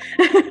 ano?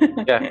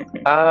 Yeah.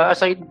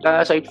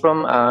 Aside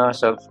from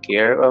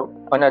self-care,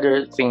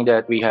 another thing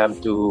that we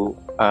have to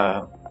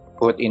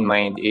put in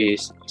mind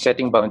is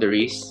setting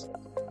boundaries.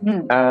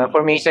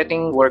 For me,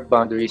 setting work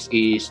boundaries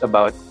is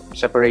about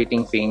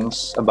separating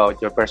things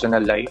about your personal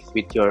life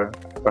with your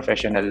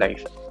professional life.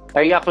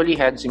 I actually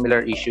had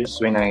similar issues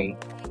when I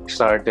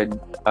started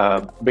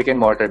brick and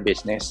mortar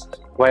business.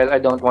 While I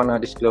don't want to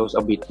disclose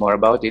a bit more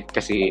about it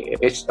kasi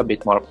it's a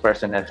bit more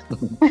personal.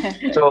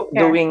 So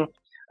doing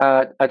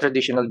a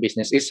traditional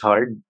business is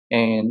hard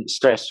and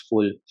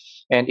stressful,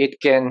 and it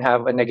can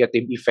have a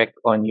negative effect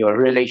on your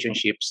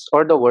relationships,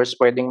 or the worst,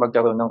 pwedeng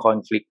magkaroon ng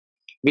conflict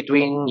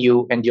between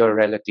you and your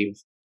relative.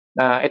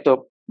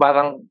 Ito,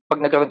 parang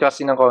pag nagkaroon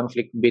kasi ng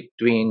conflict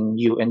between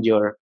you and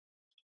your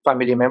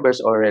family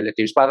members or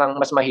relatives, parang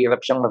mas mahirap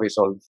siyang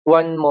ma-resolve.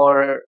 One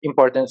more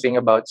important thing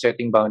about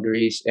setting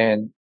boundaries,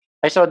 and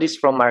I saw this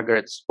from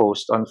Margaret's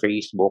post on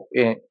Facebook,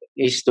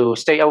 is to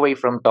stay away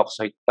from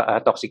toxic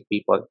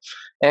people.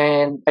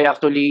 And I'm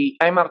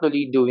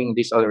actually doing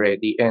this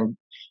already. And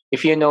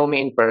if you know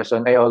me in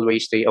person, I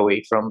always stay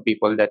away from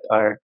people that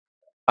are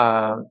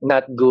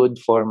not good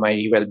for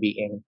my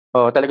well-being.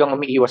 Talagang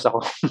umiiwas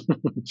ako.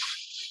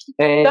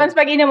 And once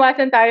pag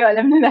inawasan tayo,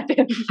 alam na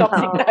natin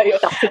toxic tayo.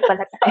 Toxic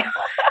pala tayo.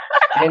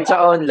 And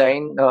sa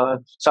online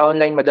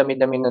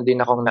madami-dami na din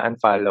akong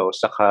na-unfollow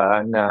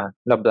saka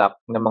na-block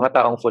ng mga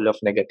taong full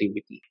of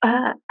negativity.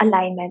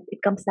 Alignment.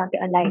 It comes down to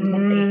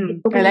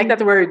alignment. I like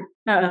that word.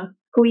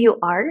 Who you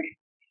are,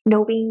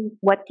 knowing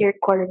what your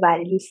core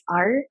values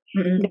are,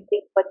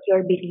 knowing what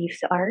your beliefs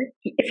are.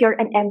 If you're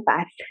an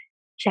empath,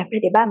 syempre,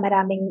 di ba,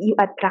 you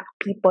attract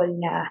people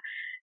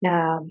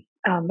na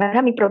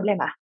maraming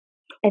problema.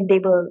 And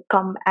they will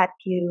come at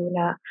you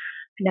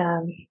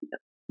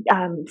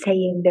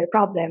saying their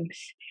problems.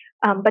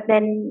 But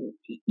then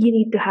you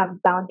need to have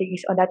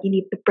boundaries on that. You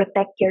need to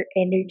protect your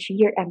energy,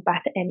 your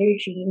empath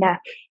energy, na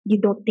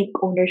you don't take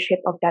ownership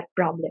of that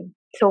problem.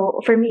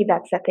 So for me,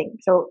 that's the thing.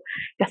 So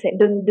kasi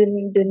dun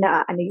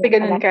na ano yung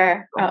ganun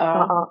ka.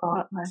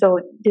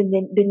 So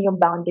dun yung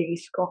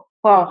boundaries ko.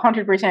 Wow,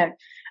 100%.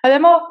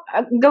 Alam mo,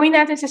 gawin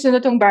natin sa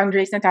sunod tong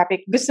boundaries na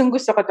topic.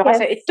 Gustong-gusto ko to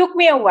kasi it took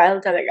me a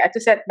while talaga to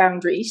set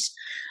boundaries.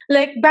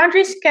 Like,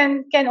 boundaries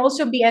can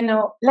also be,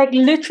 like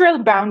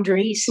literal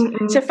boundaries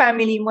sa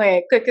family mo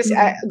eh. Because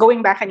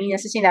going back kanina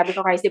sa sinabi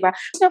ko guys, di ba?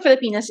 Sa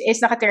Filipinos is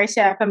nakatira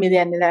sa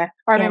pamilya nila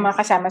or may mga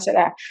kasama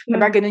sila.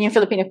 Diba? Ganun yung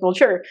Filipino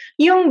culture.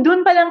 Yung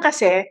dun pa lang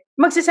kasi,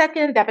 magsaset ka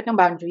na dapat ng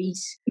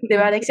boundaries.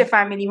 Diba? Like sa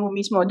family mo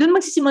mismo. Dun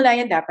magsisimula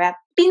yan dapat.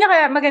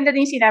 Pinaka maganda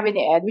din yung sinabi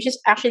ni Ed, which is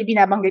actually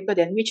binabanggit ko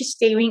din, which is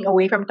staying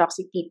away from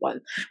toxic people.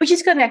 Which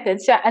is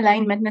connected sa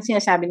alignment na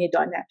sinasabi ni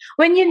Donna.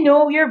 When you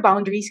know your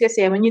boundaries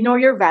kasi, when you know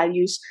your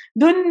values,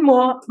 dun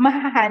mo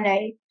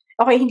mahahanay,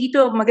 okay, hindi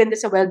to maganda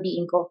sa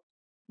well-being ko.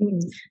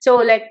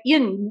 So like,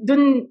 yun,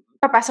 dun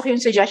papasok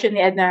yung suggestion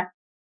ni Ed na,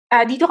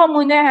 dito ka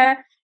muna ha,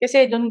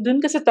 kasi dun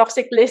ka sa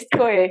toxic list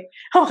ko eh.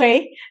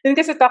 Okay? Dun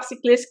ka sa toxic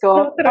list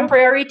ko. Ang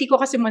priority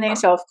ko kasi muna yung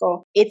self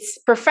ko. It's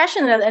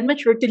professional and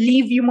mature to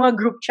leave yung mga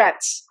group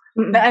chats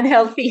na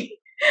unhealthy.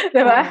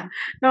 Diba?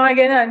 Mga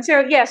ganun.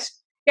 So yes,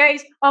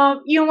 guys,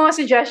 yung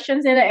mga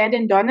suggestions nila Ed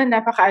and Donna,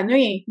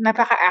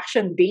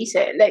 napaka-action based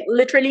eh. Like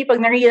literally,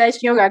 pag na-realize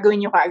nyo,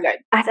 gagawin nyo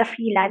kaagad. As a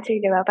freelancer,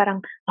 diba?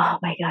 Parang, oh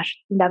my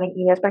gosh, ang daming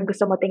emails. Parang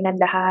gusto mo tingnan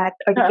lahat.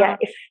 Or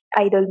if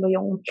idol mo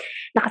yung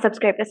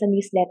nakasubscribe ka sa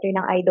newsletter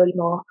ng idol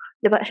mo,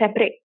 diba?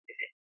 Syempre,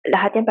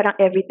 lahat yan parang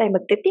every time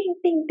magti-ting,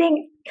 ting,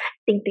 ting,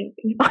 ting, ting,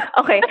 ting.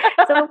 Okay.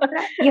 So,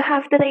 you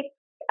have to like,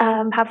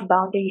 have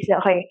boundaries.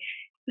 Okay.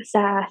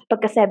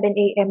 Pagka 7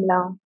 a.m.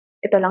 lang,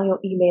 ito lang yung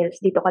emails,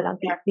 dito ka lang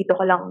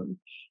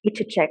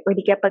i-check, or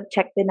di kaya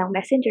pag-check din ng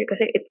messenger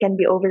kasi it can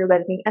be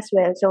overwhelming as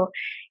well. So,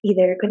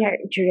 either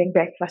during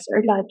breakfast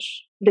or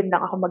lunch, dun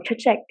lang ako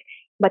mag-check.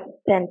 But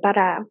then,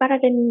 para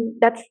din,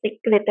 that's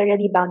like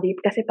literally boundary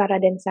kasi para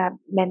din sa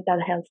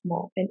mental health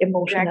mo and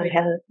emotional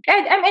health.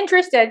 And I'm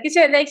interested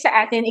kasi like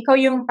sa atin, ikaw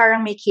yung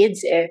parang may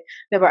kids eh.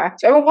 Diba?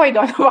 So, ewan ko kayo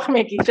doon, baka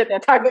may kids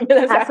siya, tago nyo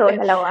lang sa atin.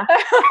 Dalawa.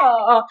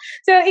 Oo.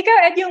 So,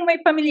 ikaw Ed, yung may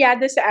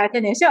pamilyado sa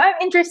atin eh. So, I'm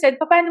interested,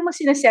 paano mo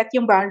sinaset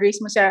yung boundaries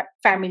mo sa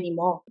family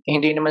mo?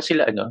 Hindi naman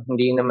sila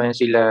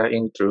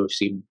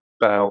intrusive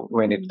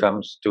when it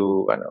comes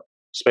to,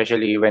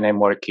 especially when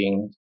I'm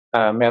working.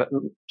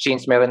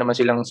 Since meron naman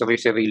silang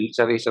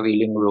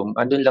sarili-sariling room,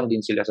 andun lang din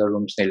sila sa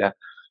rooms nila.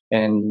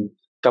 And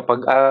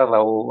kapag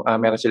araw,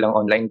 meron silang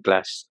online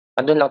class,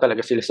 andun lang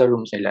talaga sila sa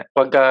rooms nila.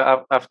 Pag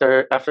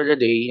after the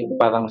day,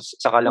 parang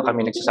saka lang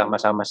kami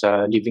nagsasama-sama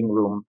sa living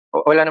room.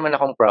 Wala naman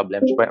akong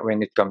problems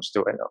when it comes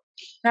to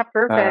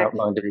perfect.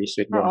 Boundaries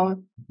with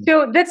them.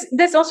 So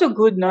that's also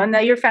good, no? Na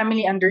your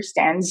family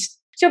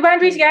understands. So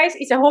boundaries, guys,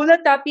 it's a whole lot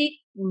topic.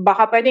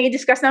 Baka pwedeng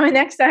i-discuss namin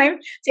next time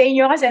sa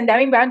inyo kasi ang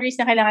daming boundaries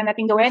na kailangan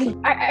natin gawin.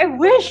 I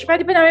wish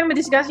pwede pa namin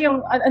ma-discuss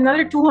yung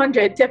another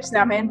 200 tips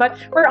namin. But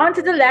we're on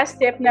to the last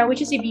tip na,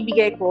 which is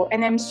ibibigay ko.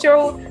 And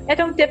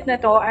etong tip na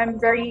to,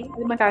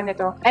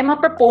 I'm a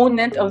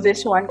proponent of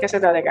this one kasi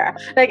talaga.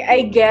 Like,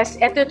 I guess,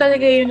 eto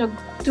talaga yung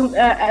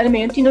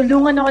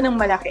tinulungan ako ng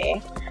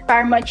malaki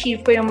para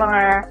ma-achieve ko yung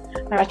mga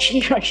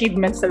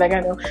achievements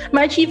talaga, no?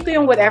 Ma-achieve ko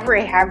yung whatever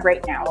I have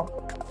right now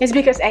is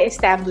because I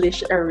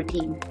established a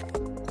routine.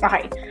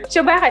 Okay.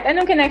 So, bakit?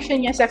 Anong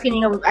connection niya sa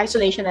feeling of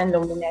isolation and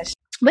loneliness?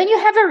 When you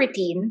have a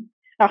routine,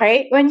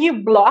 okay, when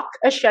you block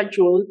a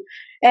schedule,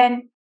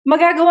 and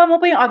magagawa mo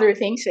pa yung other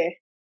things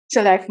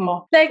sa life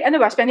mo. Like,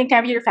 spending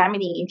time with your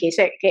family, in case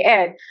kay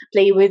Ed,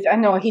 play with,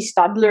 his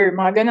toddler,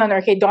 mga ganon,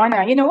 or kay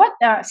Donna, you know what,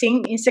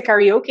 sing sa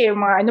karaoke,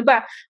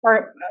 mga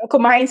or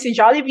kumain si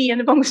Jollibee,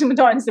 ano bang gusto mo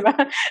doon, diba?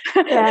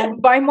 Yeah.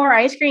 Buy more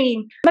ice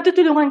cream.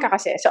 Matutulungan ka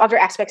kasi sa other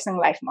aspects ng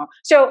life mo.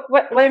 So,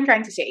 what I'm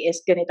trying to say is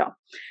ganito.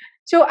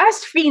 So,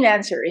 as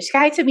freelancers,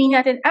 kahit sabihin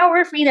natin,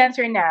 we're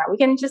freelancer na, we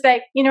can just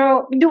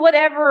do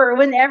whatever,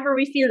 whenever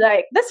we feel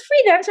like. That's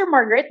freelancer,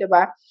 Margaret,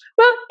 diba?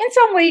 Well, in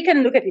some way, you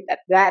can look at it at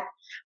that.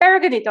 Pero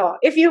ganito,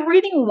 if you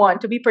really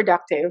want to be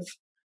productive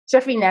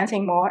sa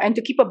freelancing mo and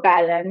to keep a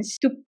balance,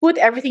 to put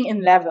everything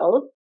in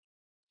level,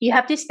 you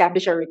have to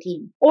establish a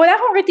routine. Wala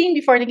akong routine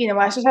before na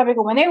ginawa. So sabi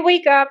ko, when I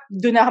wake up,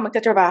 doon na ako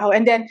magtatrabaho.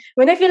 And then,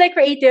 when I feel like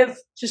creative,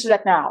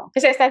 susulat na ako.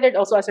 Kasi I started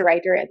also as a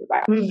writer,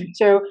 diba?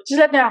 So,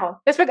 susulat na ako.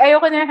 Tapos pag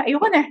ayoko na.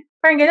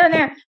 Parang gano'n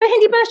na. Pero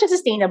hindi pa na siya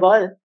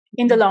sustainable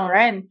in the long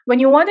run. When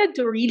you wanted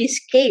to really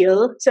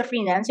scale sa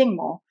freelancing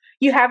mo,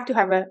 you have to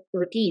have a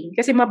routine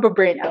kasi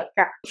mababurn out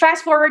ka.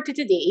 Fast forward to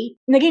today,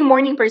 naging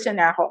morning person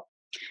na ako.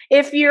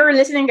 If you're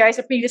listening, guys,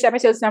 sa previous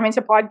episodes namin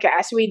sa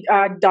podcast with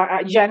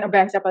Jan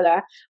Obenza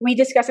pala, we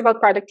discussed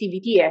about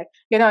productivity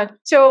Ganon.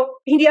 So,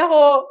 hindi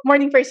ako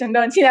morning person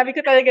doon. Sinabi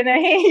ko talaga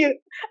na, hey,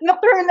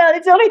 nocturnal,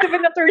 it's okay to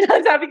be nocturnal.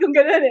 Sabi ko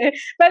gano'n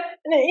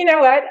But, you know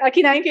what?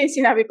 Kinain ko yung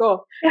sinabi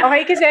ko.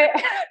 Okay, kasi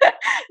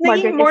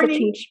naging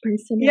morning... is a changed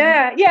person.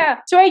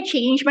 Yeah. So, I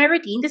changed my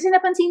routine kasi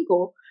napansin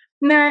ko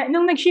na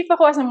nung nag-shift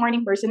ako as a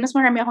morning person, mas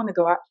marami akong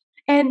nagawa.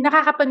 And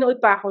nakakapanood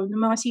pa ako ng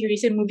mga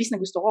series and movies na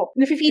gusto ko.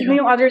 Nafe-feed mo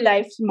yung other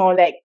lives mo.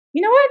 Like,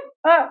 you know what?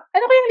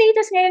 Ano kayong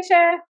latest ngayon sa,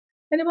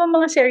 ano ba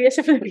mga series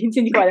sa Philippines?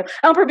 Hindi ko alam.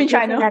 Ang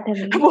Probinsyano.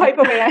 Buhay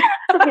pa ba yan?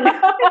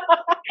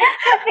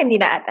 Hindi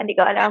na ata. Hindi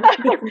ko alam.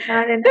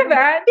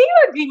 Diba? Do you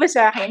agree ba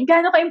sa akin?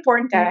 Gaano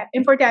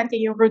ka-importante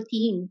yung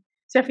routine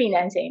sa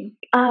freelancing?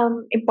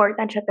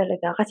 Important siya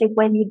talaga. Kasi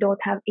when you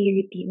don't have a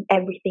routine,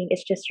 everything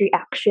is just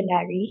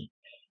reactionary.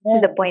 To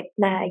the point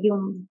na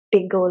yung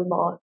big goal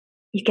mo,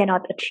 you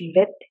cannot achieve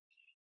it.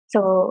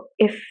 So,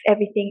 if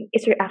everything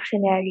is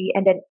reactionary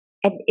and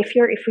if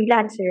you're a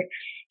freelancer,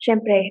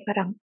 syempre,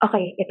 parang,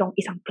 okay, itong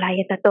isang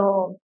client na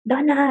to,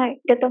 Donna,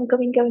 itong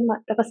gawin mo.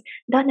 Tapos,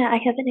 Donna,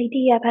 I have an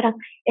idea. Parang,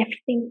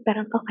 everything,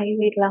 parang, okay,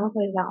 wait lang.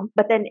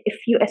 But then,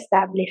 if you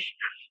establish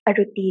a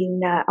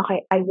routine na,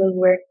 okay, I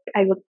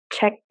will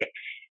check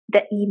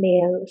the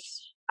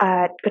emails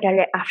at,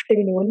 kunwari,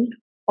 afternoon,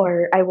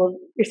 or I will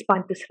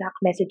respond to Slack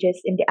messages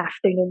in the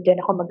afternoon,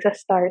 dyan ako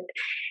magsa-start.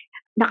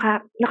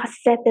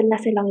 Nakasettle na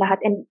silang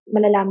lahat and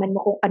malalaman mo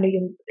kung ano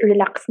yung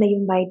relax na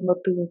yung mind mo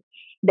to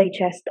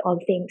digest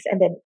all things and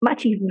then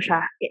ma-achieve mo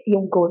siya,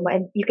 yung goal mo,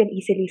 and you can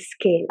easily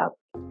scale up.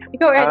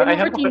 Ikaw, Ed,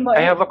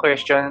 I have a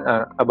question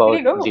about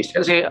this.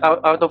 Kasi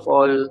out of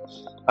all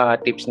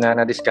tips na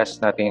na-discuss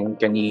natin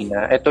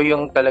kanina, ito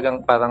yung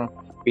talagang parang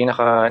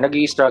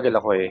nag-i-struggle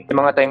ako Yung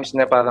mga times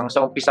na parang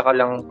sa umpisa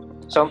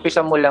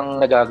mo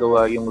lang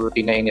nagagawa yung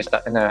routine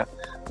na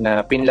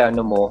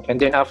pinlano mo, and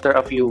then after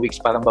a few weeks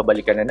parang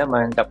babalik ka na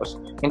naman,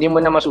 tapos hindi mo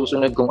na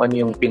masusunod kung ano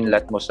yung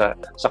pinlat mo sa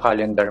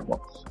calendar mo.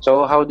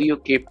 So how do you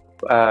keep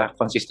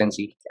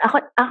consistency? Ako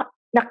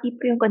na-keep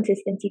ko yung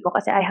consistency ko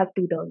kasi I have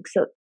 2 dogs.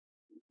 So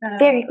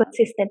very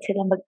consistent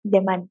sila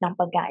mag-demand ng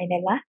pagkain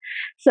nila.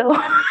 So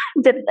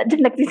dyan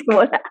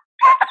nagsisimula.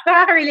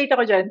 Nakaka-relate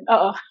ako dyan.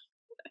 Oo.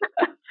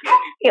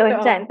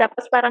 Yun, dyan.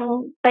 Tapos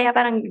kaya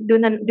parang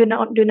doon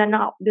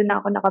na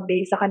ako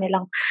nakabase sa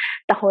kanilang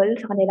tahol,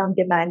 sa kanilang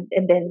demand,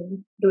 and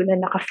then doon na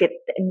nakafit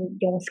in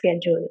yung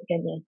schedule,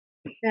 ganyan.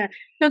 Yeah,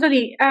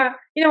 totally.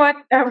 You know what?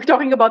 We're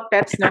talking about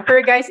pets now.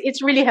 For guys,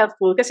 it's really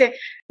helpful kasi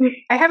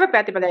I have a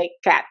pet,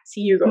 like cat,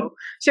 si Hugo.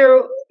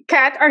 So,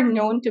 cat are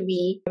known to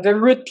be the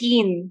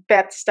routine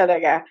pets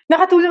talaga.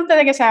 Nakatulong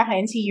talaga sa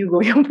akin si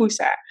Hugo, yung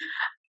pusa,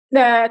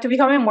 to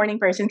become a morning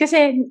person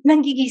kasi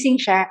nanggigising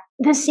siya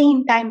the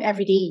same time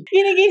every day.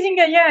 Ginigising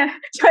ka niya.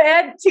 So,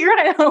 Ed, siguro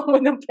kailangan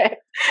mo ng pet.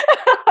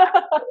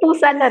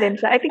 Pusa na rin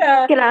siya. I think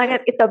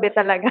kailangan itabi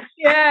talaga.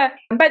 Yeah.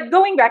 But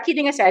going back,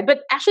 kidding aside,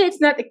 but actually it's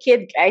not a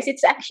kid, guys.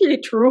 It's actually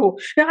true.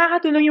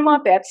 Nakakatulong yung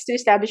mga pets to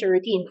establish a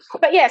routine.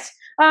 But yes,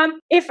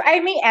 if I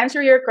may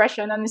answer your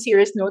question on a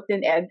serious note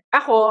then, Ed,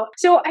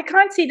 so I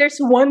can't say there's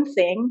one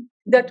thing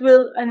that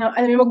will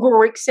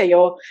mag-work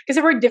sa'yo. Kasi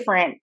we're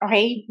different,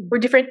 okay?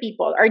 We're different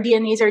people. Our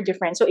DNAs are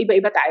different. So,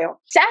 iba-iba tayo.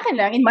 Sa akin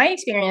lang, in my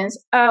experience,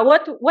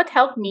 what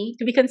helped me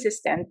to be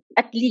consistent,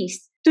 at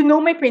least, to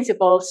know my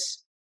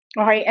principles,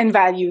 okay, and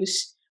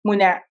values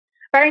muna.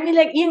 Parang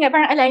yun nga,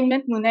 parang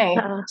alignment muna eh.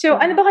 So,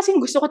 ano ba kasing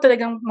gusto ko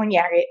talagang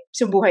mangyari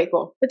sa buhay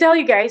ko? To tell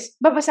you guys,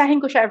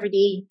 babasahin ko siya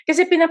everyday.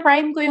 Kasi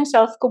pinaprime ko yung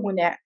self ko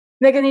muna.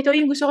 Na ganito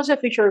yung gusto ko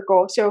sa future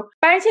ko. So,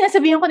 parang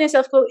sinasabihan ko ng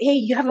self ko, hey,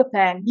 you have a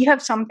plan. You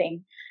have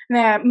something.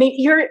 Na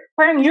you're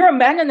a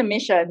man on a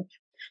mission.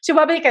 So,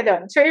 babalik ka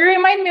doon. So,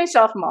 i-remind mo yung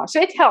self mo.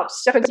 So, it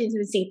helps sa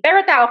consistency.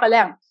 Pero tao ka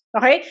lang.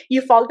 Okay? You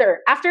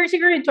falter. After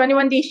siguro yung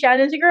 21 days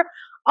challenge, siguro,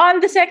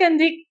 on the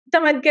second week,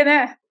 tamad ka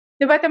na.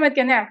 Diba, tamad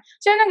ka na.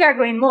 So, anong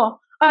gagawin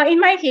mo?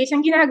 In my case,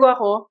 ang ginagawa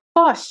ko,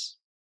 pause.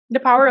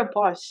 The power of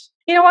pause.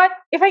 You know what?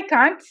 If I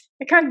can't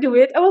do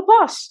it, I will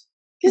pause.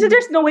 Kasi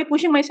there's no way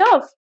pushing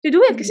myself to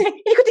do it. Kasi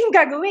hindi ko din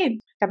gagawin.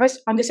 Tapos,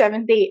 on the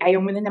 7th day,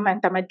 ayaw mo na naman,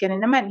 tamad ka na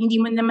naman. Hindi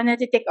mo naman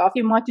na-take off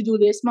yung mga to-do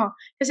list mo.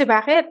 Kasi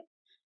bakit?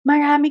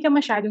 Marami ka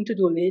masyadong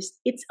to-do list.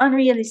 It's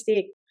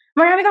unrealistic.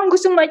 Marami kang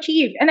gustong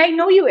ma-achieve. And I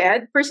know you,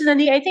 Ed.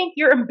 Personally, I think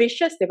you're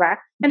ambitious,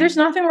 diba? And there's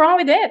nothing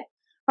wrong with it.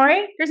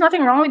 Alright? There's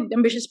nothing wrong with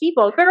ambitious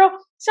people. Pero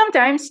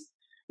sometimes,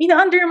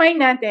 ina-undermine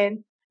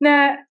natin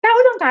na tao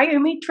lang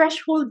tayo, may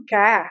threshold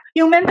ka.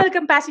 Yung mental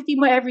capacity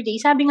mo everyday,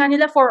 sabi nga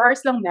nila 4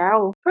 hours lang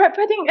daw.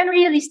 Pwedeng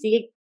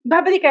unrealistic.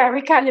 Babalik ka,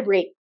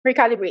 recalibrate.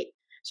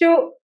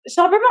 So,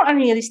 sobrang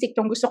unrealistic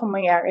tong gusto kong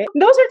mangyari.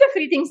 Those are the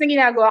 3 things na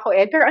ginagawa ko,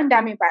 Ed. Pero ang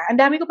dami pa. Ang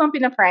dami ko pang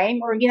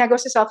pinaprime or ginagawa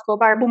sa self ko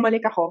para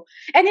bumalik ako.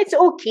 And it's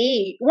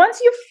okay. Once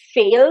you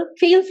fail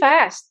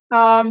fast.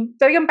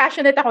 Talagang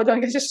passionate ako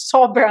doon kasi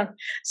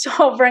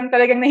sobrang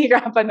talagang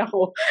nahirapan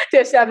ako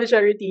to establish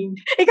a routine.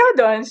 Ikaw,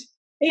 Dons,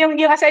 yung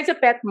aside sa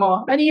pet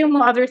mo, ano yung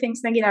mga other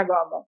things na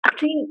ginagawa mo?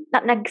 Actually,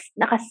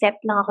 nakaset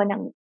lang ako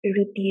ng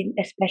routine,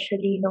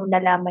 especially nung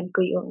nalaman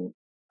ko yung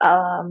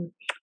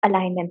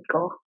alignment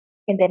ko.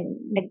 And then,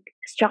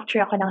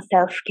 nag-structure ako ng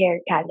self-care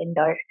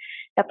calendar.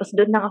 Tapos,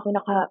 doon lang ako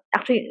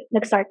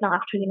nag-start lang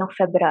actually ng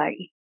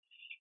February.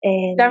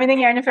 And, dami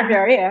nangyari ng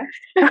February,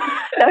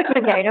 dami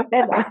nangyari ng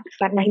February.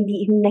 Parang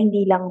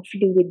hindi lang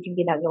fluid yung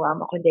ginagawa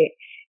mo, kundi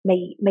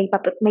may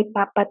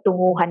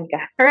papatunguhan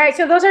ka. Alright,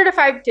 so those are the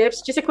 5 tips.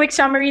 Just a quick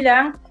summary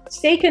lang.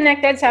 Stay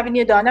connected, sabi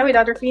ni Donna, with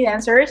other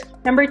freelancers.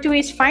 Number 2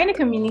 is find a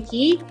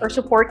community or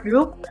support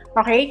group.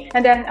 Okay?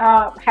 And then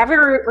have a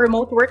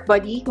remote work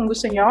buddy kung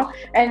gusto nyo.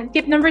 And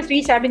tip number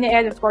 3, sabi ni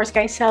Ed, of course,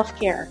 guys,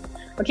 self-care.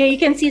 Okay, you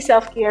can see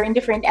self-care in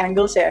different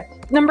angles eh.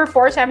 Number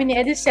 4, sabi ni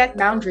Ed, is set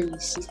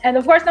boundaries. And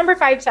of course, number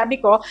 5, sabi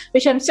ko,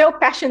 which I'm so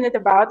passionate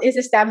about, is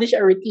establish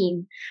a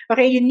routine.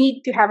 Okay, you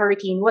need to have a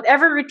routine.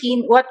 Whatever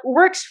routine, what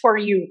works for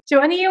you.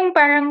 So ano yung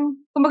parang,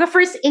 kumbaga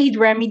first aid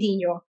remedy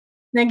nyo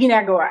na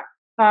ginagawa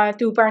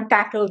to parang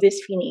tackle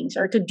these feelings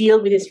or to deal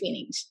with these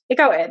feelings?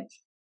 Ikaw, Ed?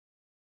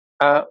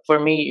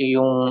 For me,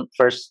 yung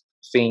first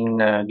thing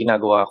na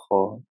ginagawa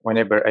ko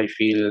whenever I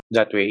feel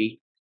that way,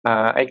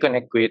 I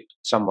connect with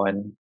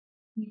someone.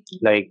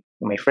 Like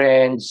my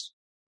friends,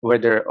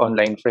 whether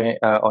online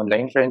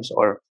friends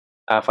or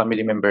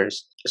family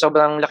members.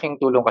 Sobrang laking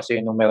tulong kasi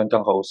nung meron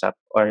kang kausap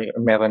or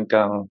meron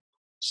kang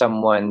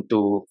someone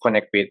to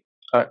connect with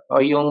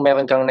or yung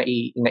meron kang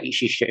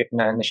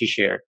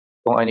na-share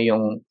kung ano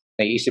yung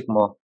naiisip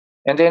mo.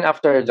 And then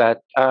after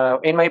that,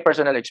 in my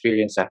personal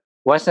experience,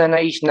 once na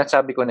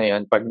nasabi ko na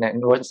yun,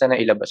 once na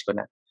nailabas ko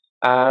na,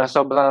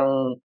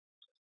 sobrang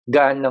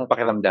gaan ng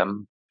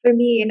pakiramdam. For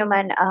me,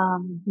 naman,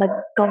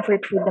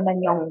 mag-comfort food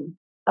naman yung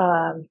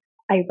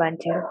I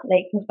want to.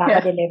 Like,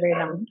 magpapa-deliver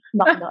ng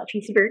McDo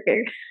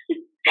cheeseburger.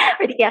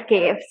 Or di kaya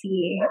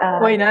KFC.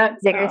 Why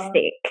not? Zinger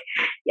steak.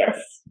 Yes.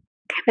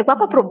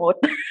 Nagpapapromote.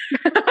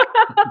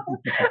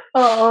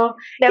 Oo.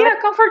 Yeah,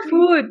 comfort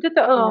food.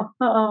 Totoo.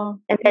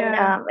 Oo. And then,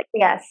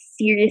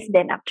 series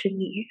din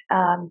actually.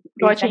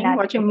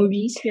 Watching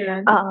movies.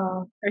 Yeah.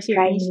 Or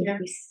series.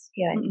 Movies.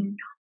 Yun.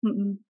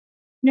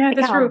 Yeah,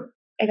 that's true.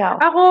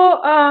 Ikaw?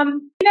 Ako,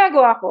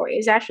 ginagawa ko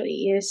is I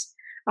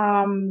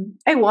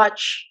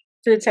watch,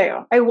 tulad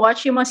sa'yo, I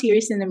watch yung mga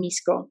series na na-miss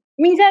ko.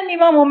 Minsan, may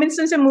mga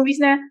moments dun sa movies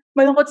na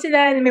malungkot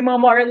sila, may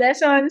mga moral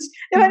lessons.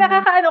 Diba,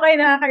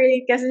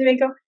 nakaka-relate ka. Sabi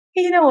ko,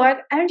 hey, you know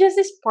what? I'm just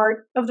this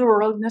part of the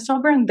world na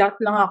sobrang dot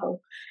lang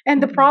ako. And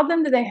the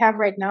problem that I have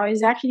right now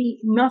is actually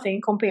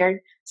nothing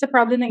compared sa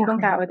problem ng ibang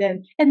tao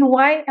din. And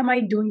why am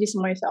I doing this to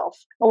myself?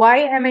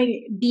 Why am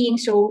I being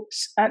so,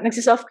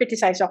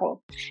 nagsiself-criticize ako?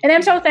 And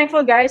I'm so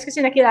thankful, guys,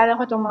 kasi nakilala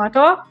ko itong mga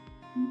to.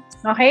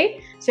 Okay?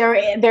 So,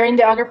 they're in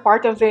the other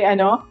part of the,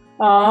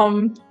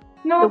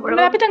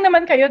 malapit lang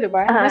naman kayo,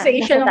 diba? Nasa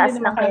Asia lang din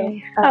naman kayo.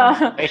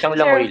 Isang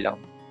langoy lang.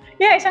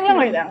 Yeah, isang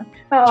langoy lang.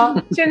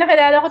 So,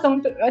 nakilala ko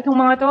itong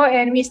mga to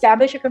and we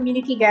established a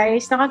community,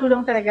 guys.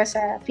 Nakatulong talaga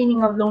sa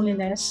feeling of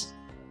loneliness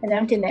and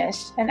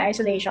emptiness and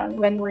isolation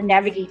when we're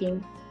navigating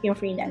yung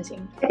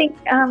freelancing. I think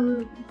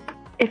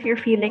if you're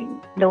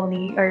feeling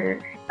lonely or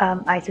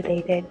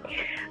isolated,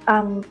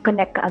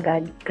 connect ka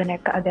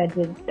agad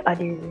with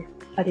other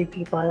other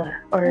people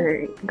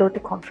or go to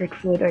comfort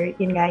food or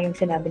yun nga yung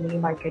sinabi ni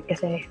Margaret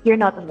kasi you're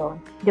not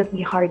alone. Don't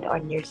be hard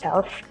on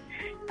yourself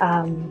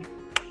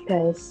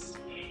because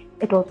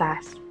it will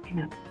pass.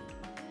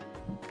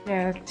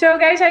 Yeah. So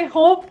guys, I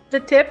hope the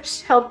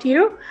tips helped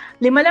you.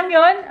 5 lang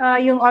yun.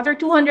 Yung other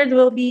 200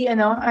 will be in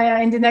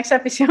the next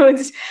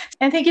episodes.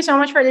 And thank you so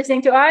much for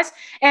listening to us.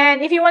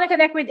 And if you want to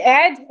connect with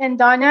Ed and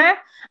Donna,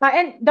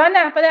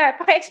 pala,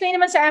 paki-explain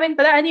naman sa amin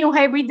pala ano yung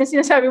hybrid na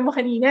sinasabi mo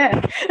kanina.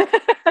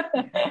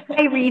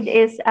 Hybrid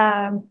is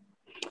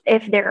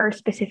if there are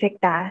specific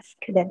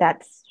tasks, then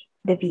that's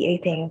the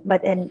VA thing.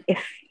 But then if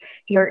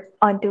you're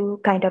onto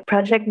kind of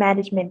project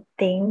management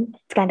thing,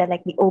 it's kind of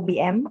like the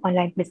OBM,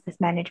 online business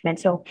management.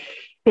 So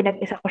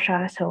pinag-isa ko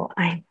siya, so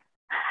I'm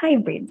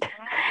hybrid.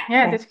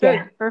 Yeah, that's good.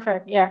 Yeah.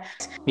 Perfect. Yeah.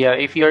 Yeah,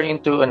 if you're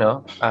into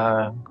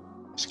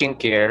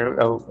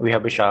skincare, we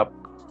have a shop,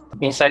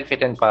 InStyle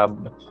Fit and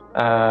Fab.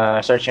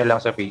 Search nyo lang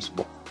sa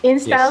Facebook.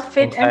 InStyle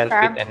Fit and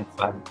Fab. Fit and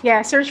Fab.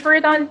 Yeah, search for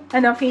it on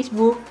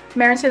Facebook.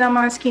 Meron silang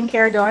mga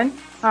skincare doon.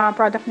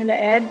 Product nila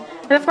Ed.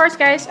 And of course,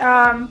 guys,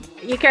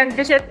 you can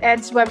visit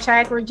Ed's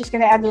website. We're just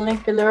gonna add the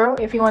link below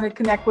if you want to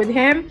connect with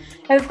him.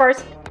 And of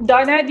course,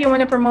 Donna, do you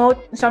want to promote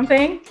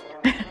something?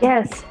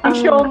 Yes.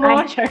 Show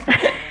more.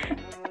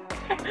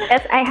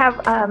 Yes, I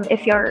have,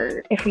 if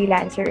you're a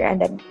freelancer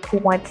and then who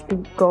wants to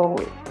go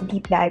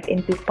deep dive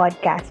into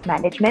podcast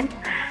management,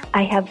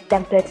 I have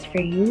templates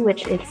for you,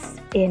 which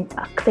is in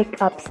a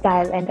ClickUp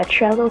style and a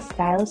Trello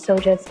style. So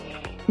just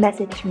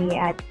message me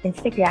at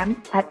Instagram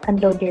at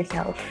Unload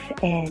Yourself.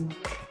 And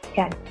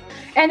yeah.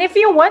 And if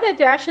you wanted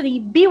to actually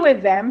be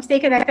with them, stay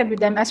connected with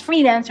them as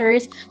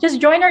freelancers,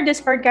 just join our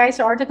Discord, guys,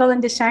 so Article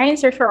and Design.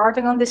 Search for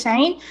Article and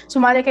Design.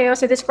 Sumali kayo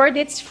sa Discord.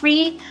 It's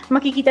free.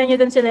 Makikita nyo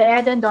dun sila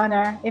Ed and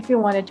Donna if you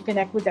wanted to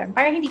connect with them.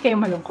 Para hindi kayo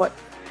malungkot.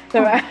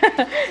 Diba?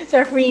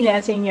 Sa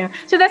freelancing nyo.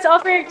 So that's all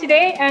for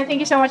today. And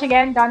thank you so much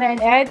again, Donna and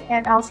Ed.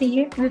 And I'll see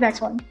you in the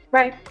next one.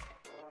 Bye.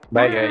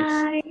 Bye, guys.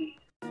 Bye.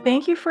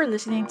 Thank you for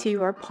listening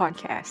to our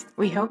podcast.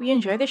 We hope you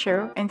enjoyed the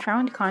show and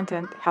found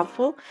content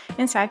helpful,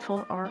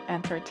 insightful, or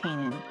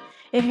entertaining.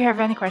 If you have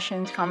any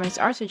questions, comments,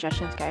 or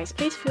suggestions, guys,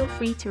 please feel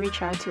free to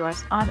reach out to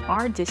us on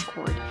our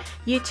Discord,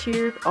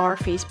 YouTube, or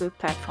Facebook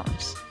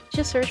platforms.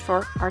 Just search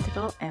for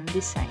Article and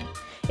Design.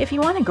 If you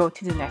want to go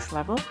to the next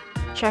level,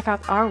 check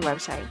out our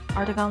website,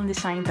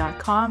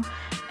 articleanddesign.com,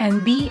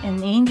 and be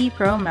an Indie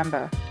Pro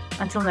member.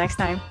 Until next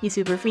time, you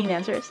super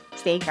freelancers,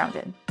 stay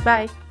grounded.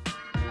 Bye!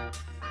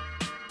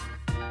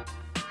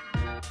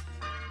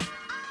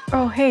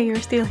 Oh, hey, you're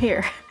still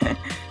here.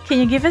 Can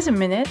you give us a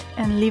minute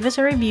and leave us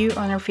a review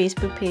on our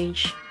Facebook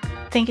page?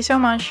 Thank you so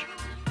much.